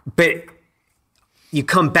 But you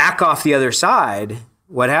come back off the other side.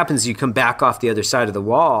 What happens is you come back off the other side of the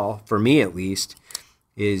wall, for me at least,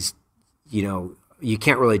 is, you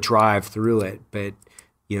can't really drive through it, but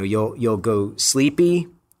you'll go sleepy,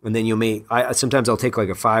 and then sometimes I'll take like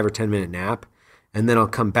a 5 or 10 minute nap, and then I'll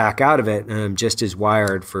come back out of it and I'm just as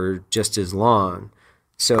wired for just as long.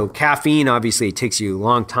 So caffeine, obviously, it takes you a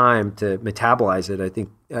long time to metabolize it. I think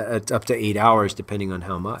it's up to 8 hours, depending on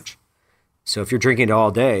how much. So if you're drinking it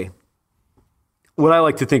all day, what I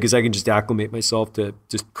like to think is I can just acclimate myself to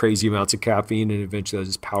just crazy amounts of caffeine, and eventually I'll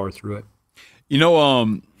just power through it.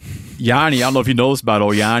 Yanni, I don't know if you know this about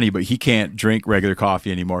old Yanni, but he can't drink regular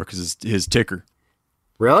coffee anymore because his ticker.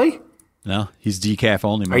 Really? No, he's decaf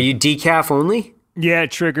only, man. Are you decaf only? Yeah,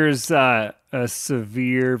 it triggers a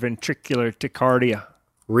severe ventricular tachycardia.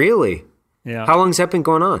 Really? Yeah. How long's that been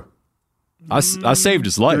going on? I saved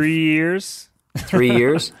his life. 3 years. 3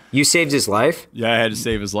 years? You saved his life? Yeah, I had to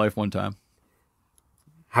save his life one time.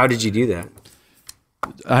 How did you do that?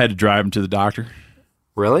 I had to drive him to the doctor.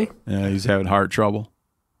 Really? Yeah, he's having heart trouble.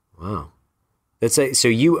 Wow. So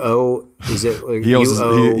you owe, is it like He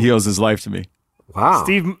owes his life to me. Wow.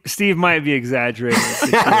 Steve might be exaggerating the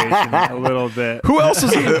situation a little bit. Who else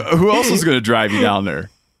is going to drive you down there?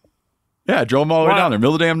 Yeah, I drove him all the way down there,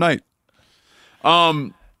 middle of the damn night.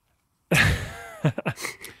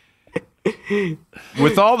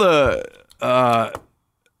 With all the,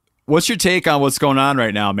 what's your take on what's going on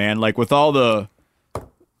right now, man? Like with all the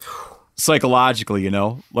psychologically,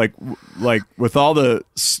 like with all the,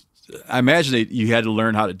 I imagine that you had to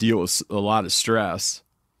learn how to deal with a lot of stress.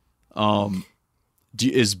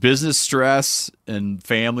 Is business stress and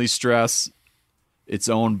family stress its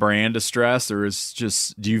own brand of stress, or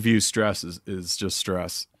do you view stress as just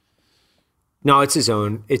stress? No, it's its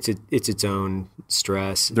own. It's its own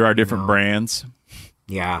stress. There are different brands.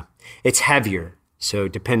 Yeah, it's heavier. So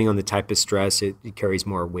depending on the type of stress, it carries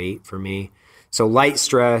more weight for me. So light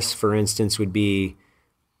stress, for instance, would be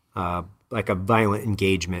like a violent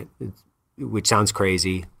engagement, which sounds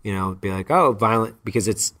crazy. It'd be like, oh, violent, because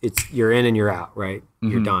it's you're in and you're out, right?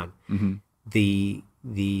 Mm-hmm. You're done. Mm-hmm.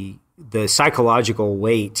 The psychological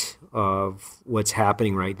weight of what's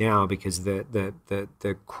happening right now, because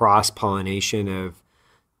the cross-pollination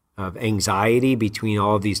of anxiety between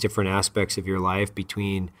all of these different aspects of your life,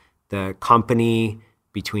 between the company,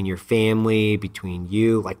 between your family, between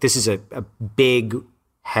you, like this is a big,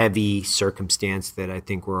 heavy circumstance that I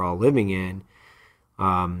think we're all living in.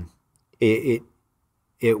 It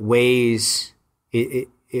weighs,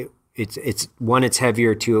 it's one, it's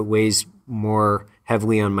heavier. Two, it weighs more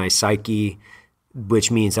heavily on my psyche,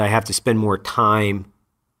 which means I have to spend more time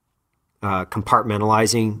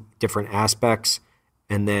compartmentalizing different aspects.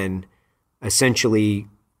 And then essentially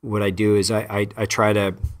what I do is I try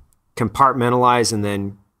to compartmentalize and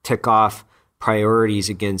then tick off priorities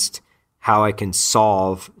against how I can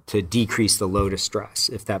solve to decrease the load of stress,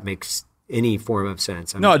 if that makes any form of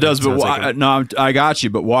sense. No, it does. But I got you.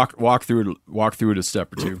 But walk through it a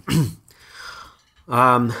step or two.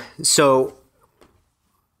 So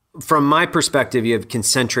from my perspective, you have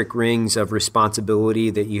concentric rings of responsibility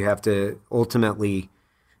that you have to ultimately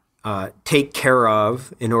take care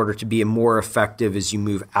of in order to be more effective as you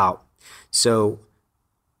move out. So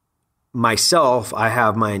myself, I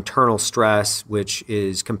have my internal stress, which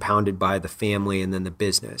is compounded by the family and then the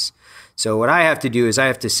business. So what I have to do is I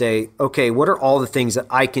have to say, okay, what are all the things that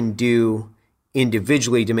I can do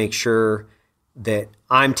individually to make sure that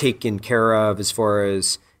I'm taken care of, as far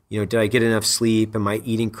as, did I get enough sleep? Am I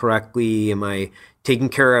eating correctly? Am I taking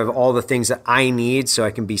care of all the things that I need so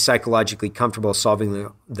I can be psychologically comfortable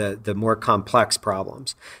solving the more complex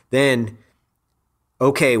problems? Then,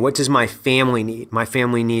 okay, what does my family need? My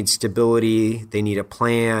family needs stability. They need a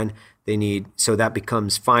plan. So that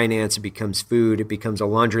becomes finance, it becomes food, it becomes a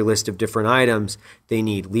laundry list of different items. They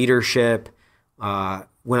need leadership.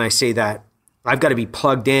 When I say that, I've got to be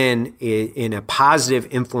plugged in a positive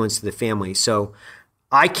influence to the family. So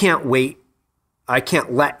I can't wait. I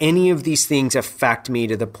can't let any of these things affect me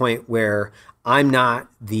to the point where I'm not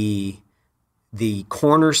the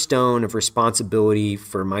cornerstone of responsibility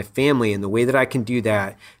for my family. And the way that I can do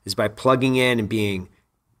that is by plugging in and being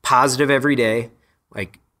positive every day,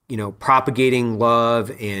 like, propagating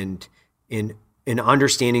love and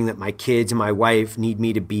understanding that my kids and my wife need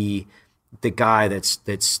me to be the guy that's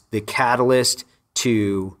the catalyst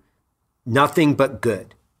to nothing but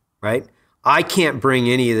good, right? I can't bring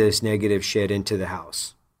any of this negative shit into the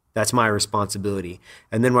house. That's my responsibility.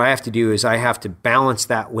 And then what I have to do is I have to balance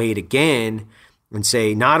that weight again and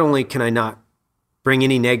say, not only can I not bring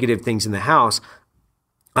any negative things in the house,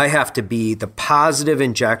 I have to be the positive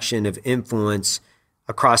injection of influence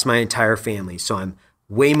across my entire family. So I'm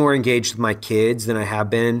way more engaged with my kids than I have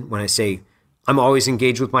been. When I say I'm always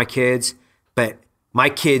engaged with my kids, but my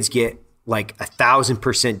kids get like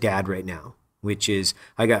 1,000% dad right now, which is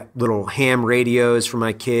I got little ham radios for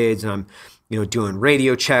my kids, and I'm, doing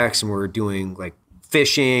radio checks, and we're doing like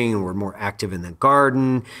fishing, and we're more active in the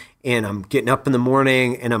garden, and I'm getting up in the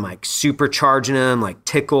morning and I'm like supercharging them, like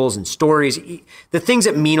tickles and stories, the things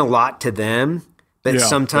that mean a lot to them, but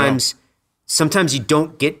sometimes you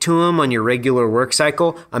don't get to them on your regular work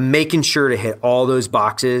cycle. I'm making sure to hit all those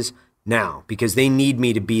boxes now because they need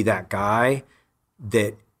me to be that guy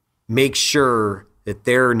that makes sure that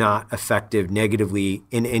they're not affected negatively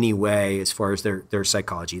in any way as far as their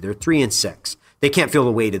psychology. They're 3 and 6. They can't feel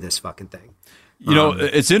the weight of this fucking thing.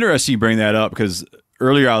 It's interesting you bring that up because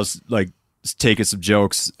earlier I was like taking some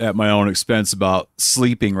jokes at my own expense about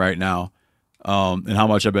sleeping right now and how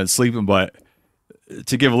much I've been sleeping. But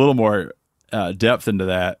to give a little more depth into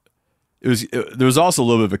that, there was also a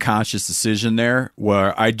little bit of a conscious decision there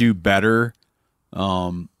where I do better.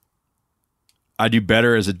 I do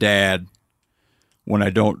better as a dad when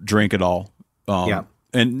I don't drink at all.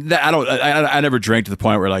 And I never drank to the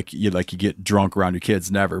point where you get drunk around your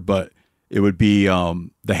kids, never, but it would be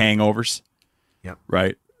the hangovers. Yeah.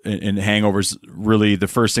 Right. And hangovers, really the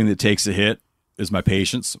first thing that takes a hit is my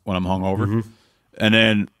patience when I'm hungover. Mm-hmm. And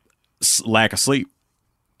then lack of sleep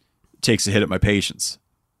takes a hit at my patience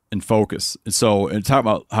and focus. And so, and talking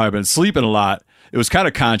about how I've been sleeping a lot, it was kind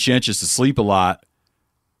of conscientious to sleep a lot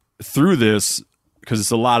through this because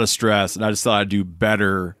it's a lot of stress. And I just thought I'd do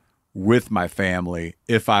better with my family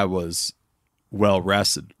if I was well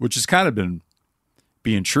rested, which has kind of been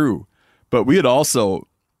being true. But we had also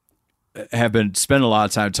have been spending a lot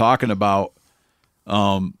of time talking about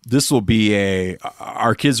this will be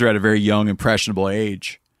our kids are at a very young, impressionable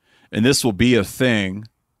age, and this will be a thing.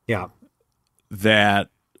 Yeah. That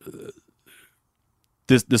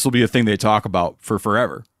this will be a thing they talk about for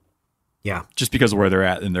forever. Yeah. Just because of where they're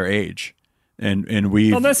at in their age. And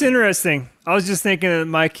we. Well, that's interesting. I was just thinking that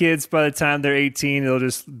my kids, by the time they're 18, it'll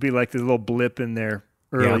just be like this little blip in their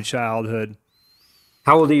early childhood.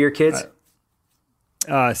 How old are your kids?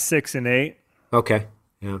 6 and 8. Okay.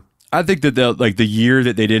 Yeah. I think that the year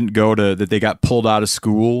that they didn't go to, that they got pulled out of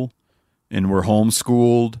school and were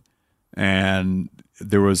homeschooled, and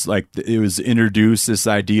there was it was introduced this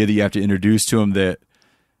idea that you have to introduce to them that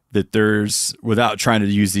there's, without trying to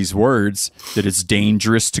use these words, that it's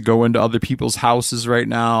dangerous to go into other people's houses right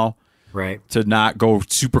now. Right. To not go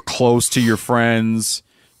super close to your friends,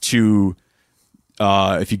 to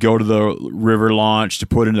if you go to the river launch, to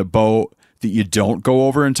put in a boat, that you don't go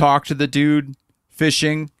over and talk to the dude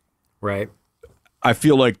fishing. Right. I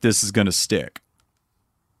feel like this is going to stick.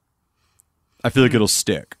 I feel like it'll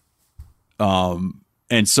stick.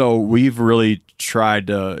 And so we've really tried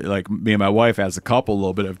to, like me and my wife as a couple a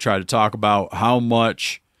little bit, have tried to talk about how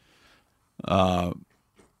much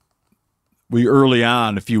we early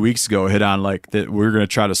on a few weeks ago hit on like that we're going to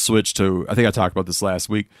try to switch to, I think I talked about this last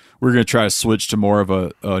week, we're going to try to switch to more of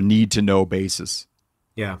a need to know basis.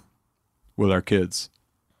 Yeah. With our kids.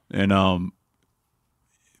 And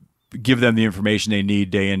give them the information they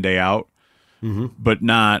need day in, day out. Mm-hmm. But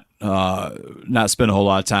not spend a whole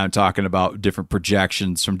lot of time talking about different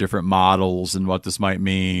projections from different models and what this might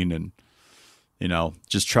mean, and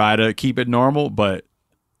just try to keep it normal. But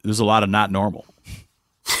there's a lot of not normal.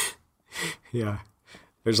 Yeah,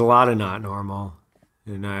 there's a lot of not normal,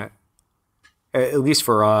 and at least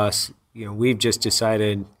for us, we've just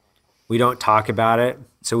decided we don't talk about it.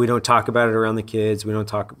 So we don't talk about it around the kids. We don't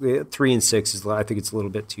talk. 3 and 6 is, I think it's a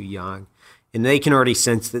little bit too young, and they can already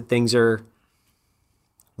sense that things are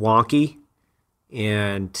wonky.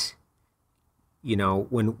 And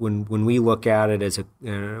when we look at it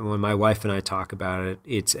when my wife and I talk about it,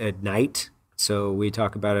 it's at night. So we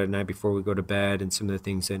talk about it at night before we go to bed, and some of the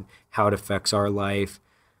things and how it affects our life.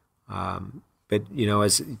 But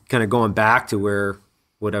as kind of going back to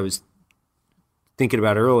what I was thinking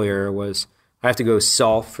about earlier was, I have to go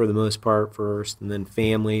self for the most part first, and then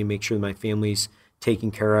family, make sure my family's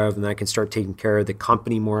taken care of, and I can start taking care of the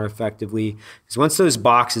company more effectively. Because once those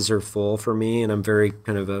boxes are full for me, and I'm very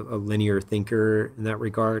kind of a linear thinker in that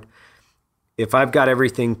regard, if I've got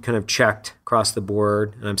everything kind of checked across the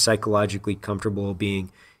board, and I'm psychologically comfortable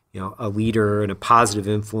being, a leader and a positive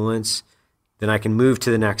influence, then I can move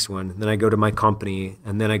to the next one. Then I go to my company,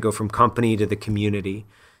 and then I go from company to the community.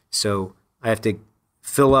 So I have to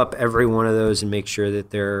fill up every one of those and make sure that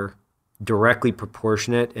they're directly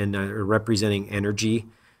proportionate and are representing energy.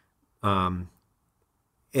 And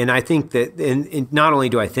I think that, and not only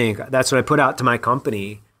do I think, that's what I put out to my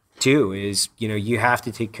company too, is, you have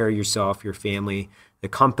to take care of yourself, your family, the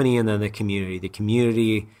company, and then the community. The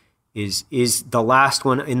community is the last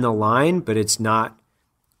one in the line, but it's not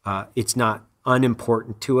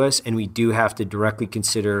unimportant to us. And we do have to directly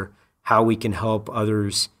consider how we can help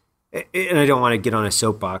others. And I don't want to get on a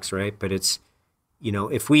soapbox, right? But it's,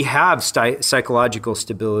 if we have psychological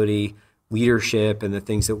stability, leadership, and the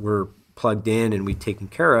things that we're plugged in and we've taken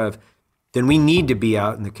care of, then we need to be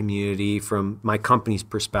out in the community from my company's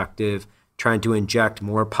perspective, trying to inject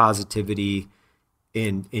more positivity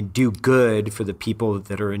and do good for the people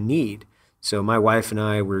that are in need. So my wife and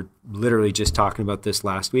I were literally just talking about this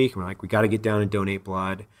last week. We're like, we got to get down and donate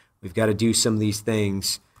blood. We've got to do some of these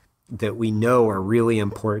things that we know are really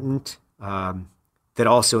important, that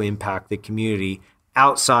also impact the community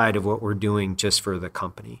outside of what we're doing just for the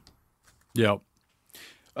company. Yep.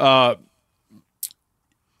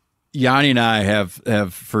 Yanni and I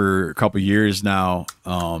have for a couple of years now,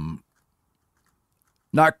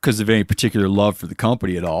 not because of any particular love for the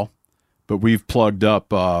company at all, but we've plugged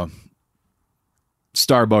up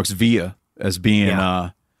Starbucks Via as being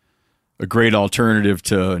a great alternative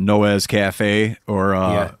to Noah's Cafe or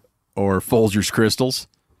Folgers Crystals.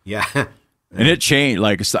 Yeah. And it changed.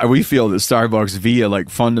 Like, we feel that Starbucks Via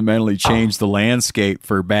fundamentally changed the landscape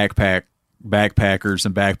for backpackers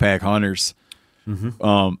and backpack hunters.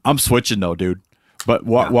 Mm-hmm. I'm switching though, dude. But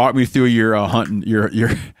walk me through your hunting,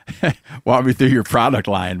 walk me through your product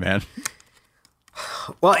line, man.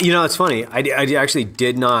 Well, it's funny. I actually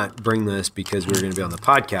did not bring this because we were going to be on the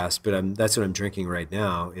podcast, but that's what I'm drinking right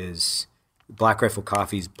now is Black Rifle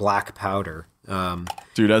Coffee's Black Powder.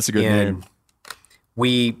 Dude, that's a good name.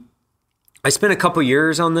 I spent a couple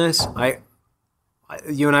years on this.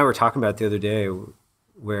 You and I were talking about it the other day,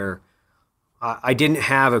 where I didn't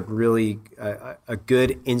have a really a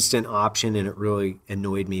good instant option, and it really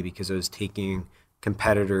annoyed me because I was taking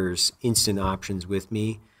competitors' instant options with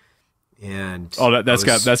me. And that's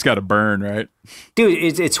got to burn, right?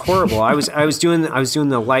 Dude, it's horrible. I was doing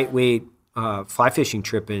the lightweight fly fishing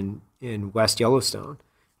trip in West Yellowstone,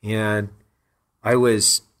 and I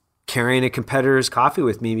was carrying a competitor's coffee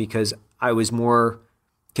with me because I was more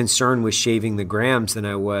concerned with shaving the grams than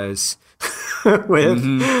I was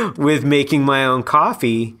with making my own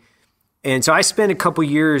coffee. And so I spent a couple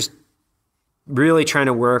years really trying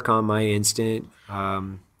to work on my instant.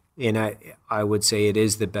 And I would say it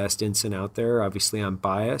is the best instant out there. Obviously, I'm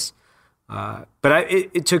biased. But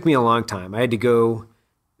it took me a long time. I had to go.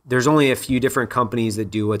 There's only a few different companies that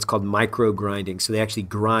do what's called micro grinding. So they actually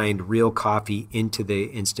grind real coffee into the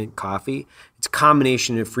instant coffee. It's a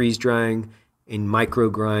combination of freeze drying and micro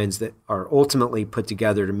grinds that are ultimately put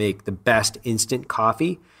together to make the best instant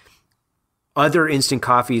coffee. Other instant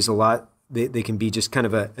coffees, they can be just kind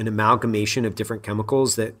of an amalgamation of different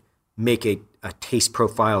chemicals that make a taste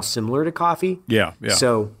profile similar to coffee. Yeah.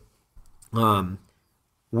 So,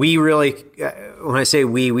 we really, when I say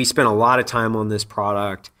we spent a lot of time on this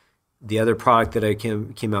product. The other product that I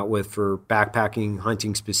came out with for backpacking,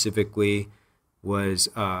 hunting specifically, was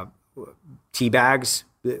tea bags.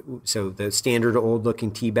 So the standard old looking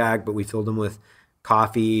tea bag, but we filled them with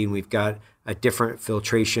coffee, and we've got a different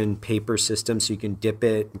filtration paper system so you can dip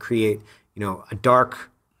it and create, a dark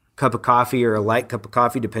cup of coffee or a light cup of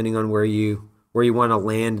coffee, depending on where you want to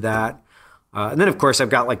land that. And then of course I've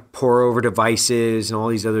got like pour over devices and all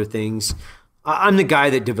these other things. I'm the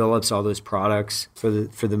guy that develops all those products for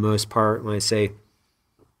the most part. When I say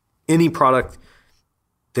any product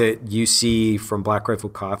that you see from Black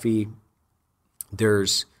Rifle Coffee,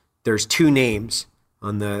 there's two names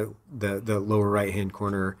on the lower right hand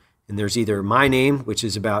corner, and there's either my name, which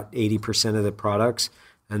is about 80% of the products,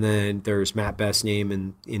 and then there's Matt Best's name,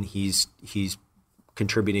 and he's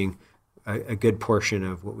contributing a good portion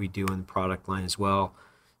of what we do in the product line as well.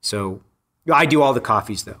 So I do all the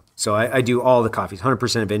coffees though. So I do all the coffees,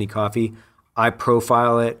 100% of any coffee. I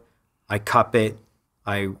profile it, I cup it.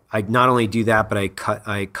 I not only do that, but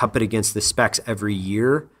I cup it against the specs every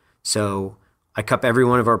year. So I cup every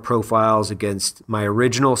one of our profiles against my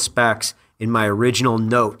original specs in my original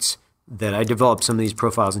notes that I developed some of these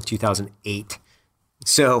profiles in 2008.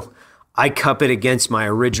 So I cup it against my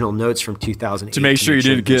original notes from 2008. To make sure you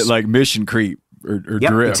didn't get like mission creep or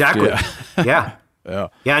drift. Exactly. Yeah. Yeah.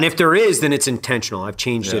 And if there is, then it's intentional. I've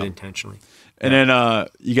changed it intentionally. And then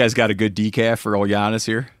you guys got a good decaf for old Giannis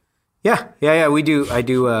here? Yeah. We do. I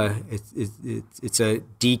do. It's a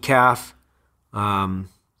decaf, and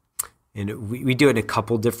we do it in a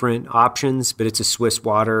couple different options. But it's a Swiss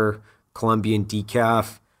water Colombian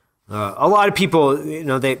decaf. A lot of people,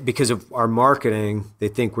 they because of our marketing, they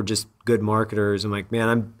think we're just good marketers. I'm like,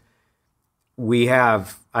 man, I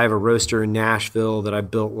have a roaster in Nashville that I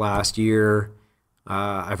built last year.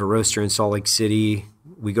 I have a roaster in Salt Lake City.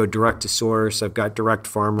 We go direct to source. I've got direct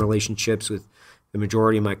farm relationships with the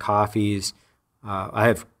majority of my coffees. I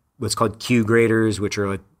have what's called Q graders, which are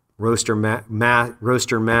like roast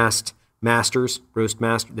masters,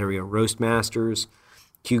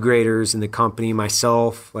 Q graders in the company,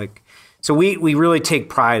 myself. So we really take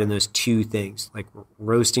pride in those two things, like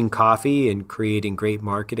roasting coffee and creating great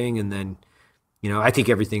marketing. And then, I think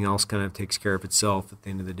everything else kind of takes care of itself at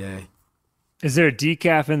the end of the day. Is there a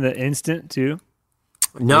decaf in the instant too?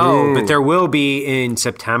 No, but there will be in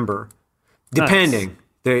September, depending.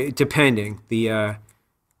 As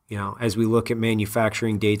we look at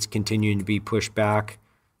manufacturing dates continuing to be pushed back,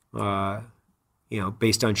 based on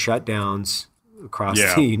shutdowns across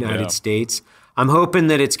the United States. I'm hoping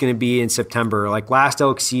that it's going to be in September. Like last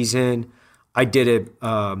elk season, I did it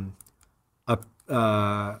was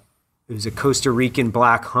a Costa Rican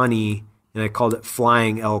black honey, and I called it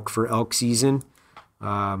Flying Elk for elk season.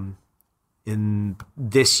 In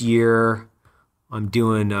this year, I'm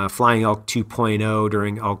doing Flying Elk 2.0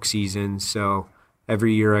 during elk season. So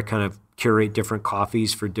every year I kind of curate different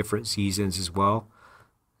coffees for different seasons as well.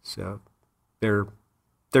 So they're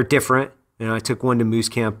different. And I took one to Moose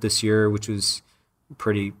Camp this year, which was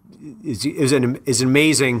is an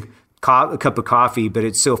amazing cup of coffee, but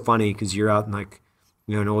it's so funny because you're out in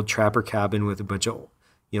an old trapper cabin with a bunch of,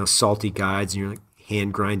 salty guides, and you're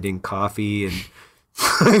hand grinding coffee and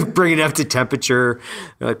bring it up to temperature.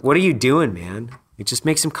 You're like, what are you doing, man? Just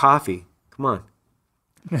make some coffee. Come on.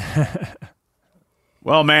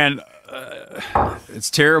 Well, man, it's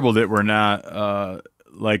terrible that we're not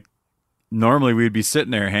normally we'd be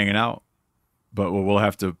sitting there hanging out, but we'll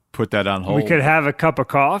have to put that on hold. We could have a cup of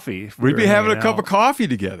coffee. We'd be having a cup of coffee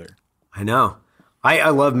together. I know.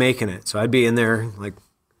 I love making it. So I'd be in there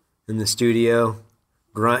in the studio,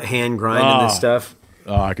 hand grinding this stuff.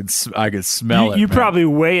 Oh, I could smell it. You man. probably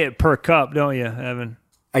weigh it per cup, don't you, Evan?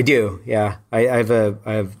 I do. Yeah. I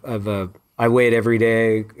weigh it every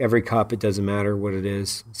day, every cup. It doesn't matter what it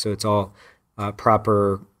is. So it's all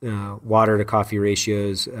proper water to coffee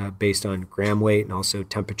ratios based on gram weight and also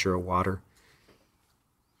temperature of water.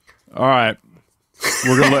 All right.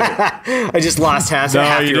 We're gonna I just lost half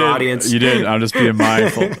your audience. You did. I'm just being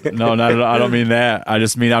mindful. No, I don't mean that. I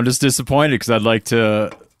just mean I'm just disappointed because I'd like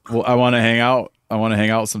to. Well, I want to hang out. I want to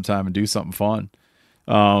hang out sometime and do something fun.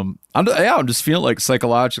 I'm just feeling like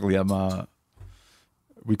psychologically.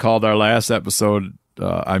 We called our last episode.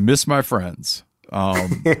 I miss my friends.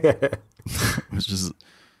 Which is,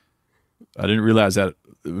 I didn't realize that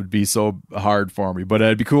it would be so hard for me, but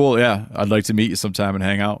it'd be cool. Yeah, I'd like to meet you sometime and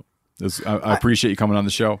hang out. I appreciate you coming on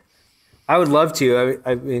the show. I would love to.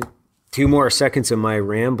 I mean, 2 more seconds of my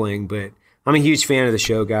rambling, but I'm a huge fan of the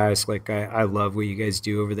show, guys. I love what you guys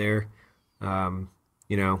do over there.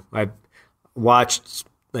 I watched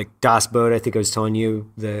like Das Boot. I think I was telling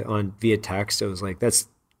you on via text. I was like, that's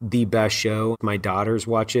the best show. My daughters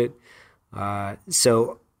watch it.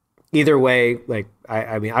 So either way, like,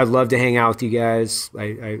 I mean, I'd love to hang out with you guys.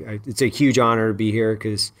 It's a huge honor to be here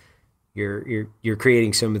because you're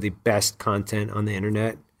creating some of the best content on the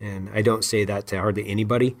internet. And I don't say that to hardly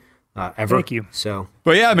anybody ever. Thank you. So,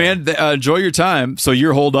 But yeah, man, enjoy your time. So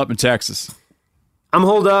you're holed up in Texas. I'm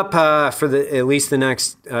holed up for at least the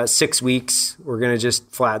next 6 weeks. We're gonna just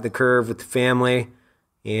flatten the curve with the family,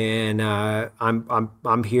 and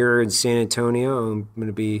I'm here in San Antonio. I'm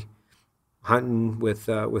gonna be hunting with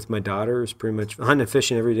my daughters, pretty much hunting and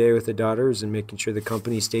fishing every day with the daughters, and making sure the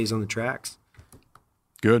company stays on the tracks.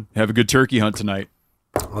 Good. Have a good turkey hunt tonight.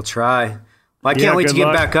 I'll try. Well, I can't wait to good get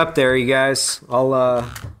luck. back up there, you guys.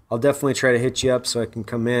 I'll definitely try to hit you up so I can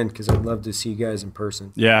come in because I'd love to see you guys in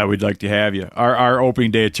person. Yeah, we'd like to have you. Our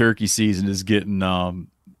opening day of turkey season is getting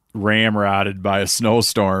ramrodded by a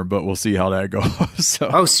snowstorm, but we'll see how that goes. So,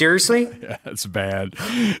 Oh, seriously? yeah, it's bad.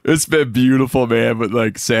 It's been beautiful, man, but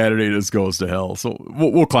like Saturday just goes to hell. So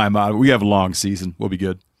we'll climb out. We have a long season. We'll be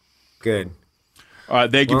good. Good. All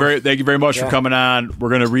right, thank you very much for coming on. We're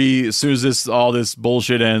gonna as soon as all this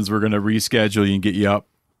bullshit ends, we're gonna reschedule you and get you up.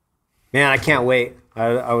 Man, I can't wait.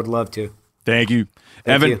 I would love to. Thank you.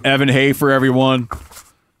 Thank you. Evan Hay for everyone.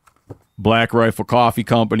 Black Rifle Coffee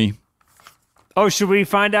Company. Oh, should we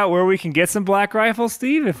find out where we can get some Black Rifle,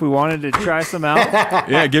 Steve, if we wanted to try some out?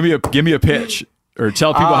 Yeah, give me a pitch or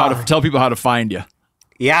tell people how to find you.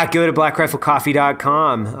 Yeah, go to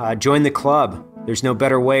blackriflecoffee.com. Join the club. There's no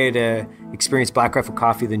better way to experience Black Rifle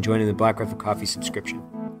Coffee than joining the Black Rifle Coffee subscription.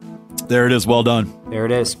 There it is. Well done. There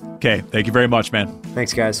it is. Okay. Thank you very much, man.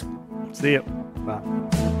 Thanks, guys. See ya. Bye.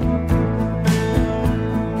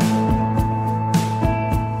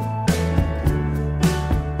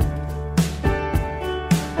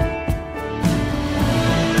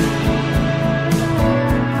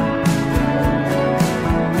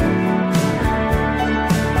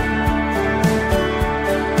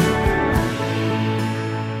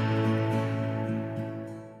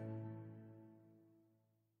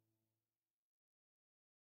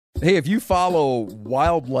 Hey, if you follow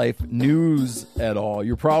wildlife news at all,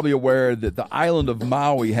 you're probably aware that the island of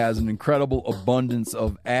Maui has an incredible abundance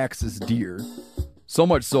of axis deer, so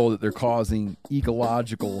much so that they're causing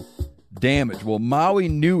ecological damage. Well, Maui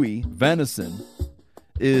Nui venison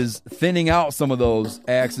is thinning out some of those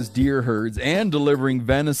axis deer herds and delivering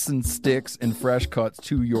venison sticks and fresh cuts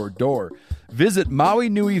to your door. Visit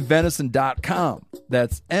MauiNuiVenison.com.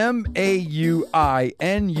 That's MAUINUI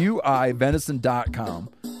venison.com.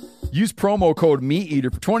 Use promo code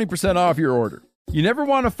MeatEater for 20% off your order. You never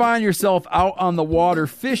want to find yourself out on the water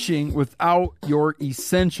fishing without your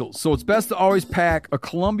essentials. So it's best to always pack a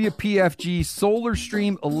Columbia PFG Solar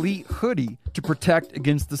Stream Elite hoodie to protect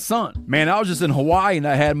against the sun. Man, I was just in Hawaii and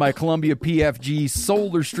I had my Columbia PFG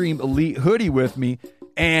Solar Stream Elite hoodie with me.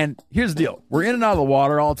 And here's the deal. We're in and out of the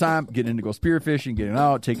water all the time, getting in to go spearfishing, getting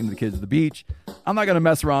out, taking the kids to the beach. I'm not going to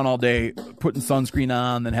mess around all day, putting sunscreen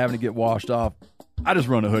on, then having to get washed off. I just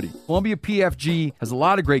run a hoodie. Columbia PFG has a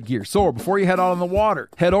lot of great gear. So before you head out on the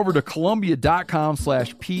water, head over to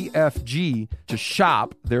Columbia.com/PFG to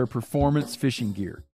shop their performance fishing gear.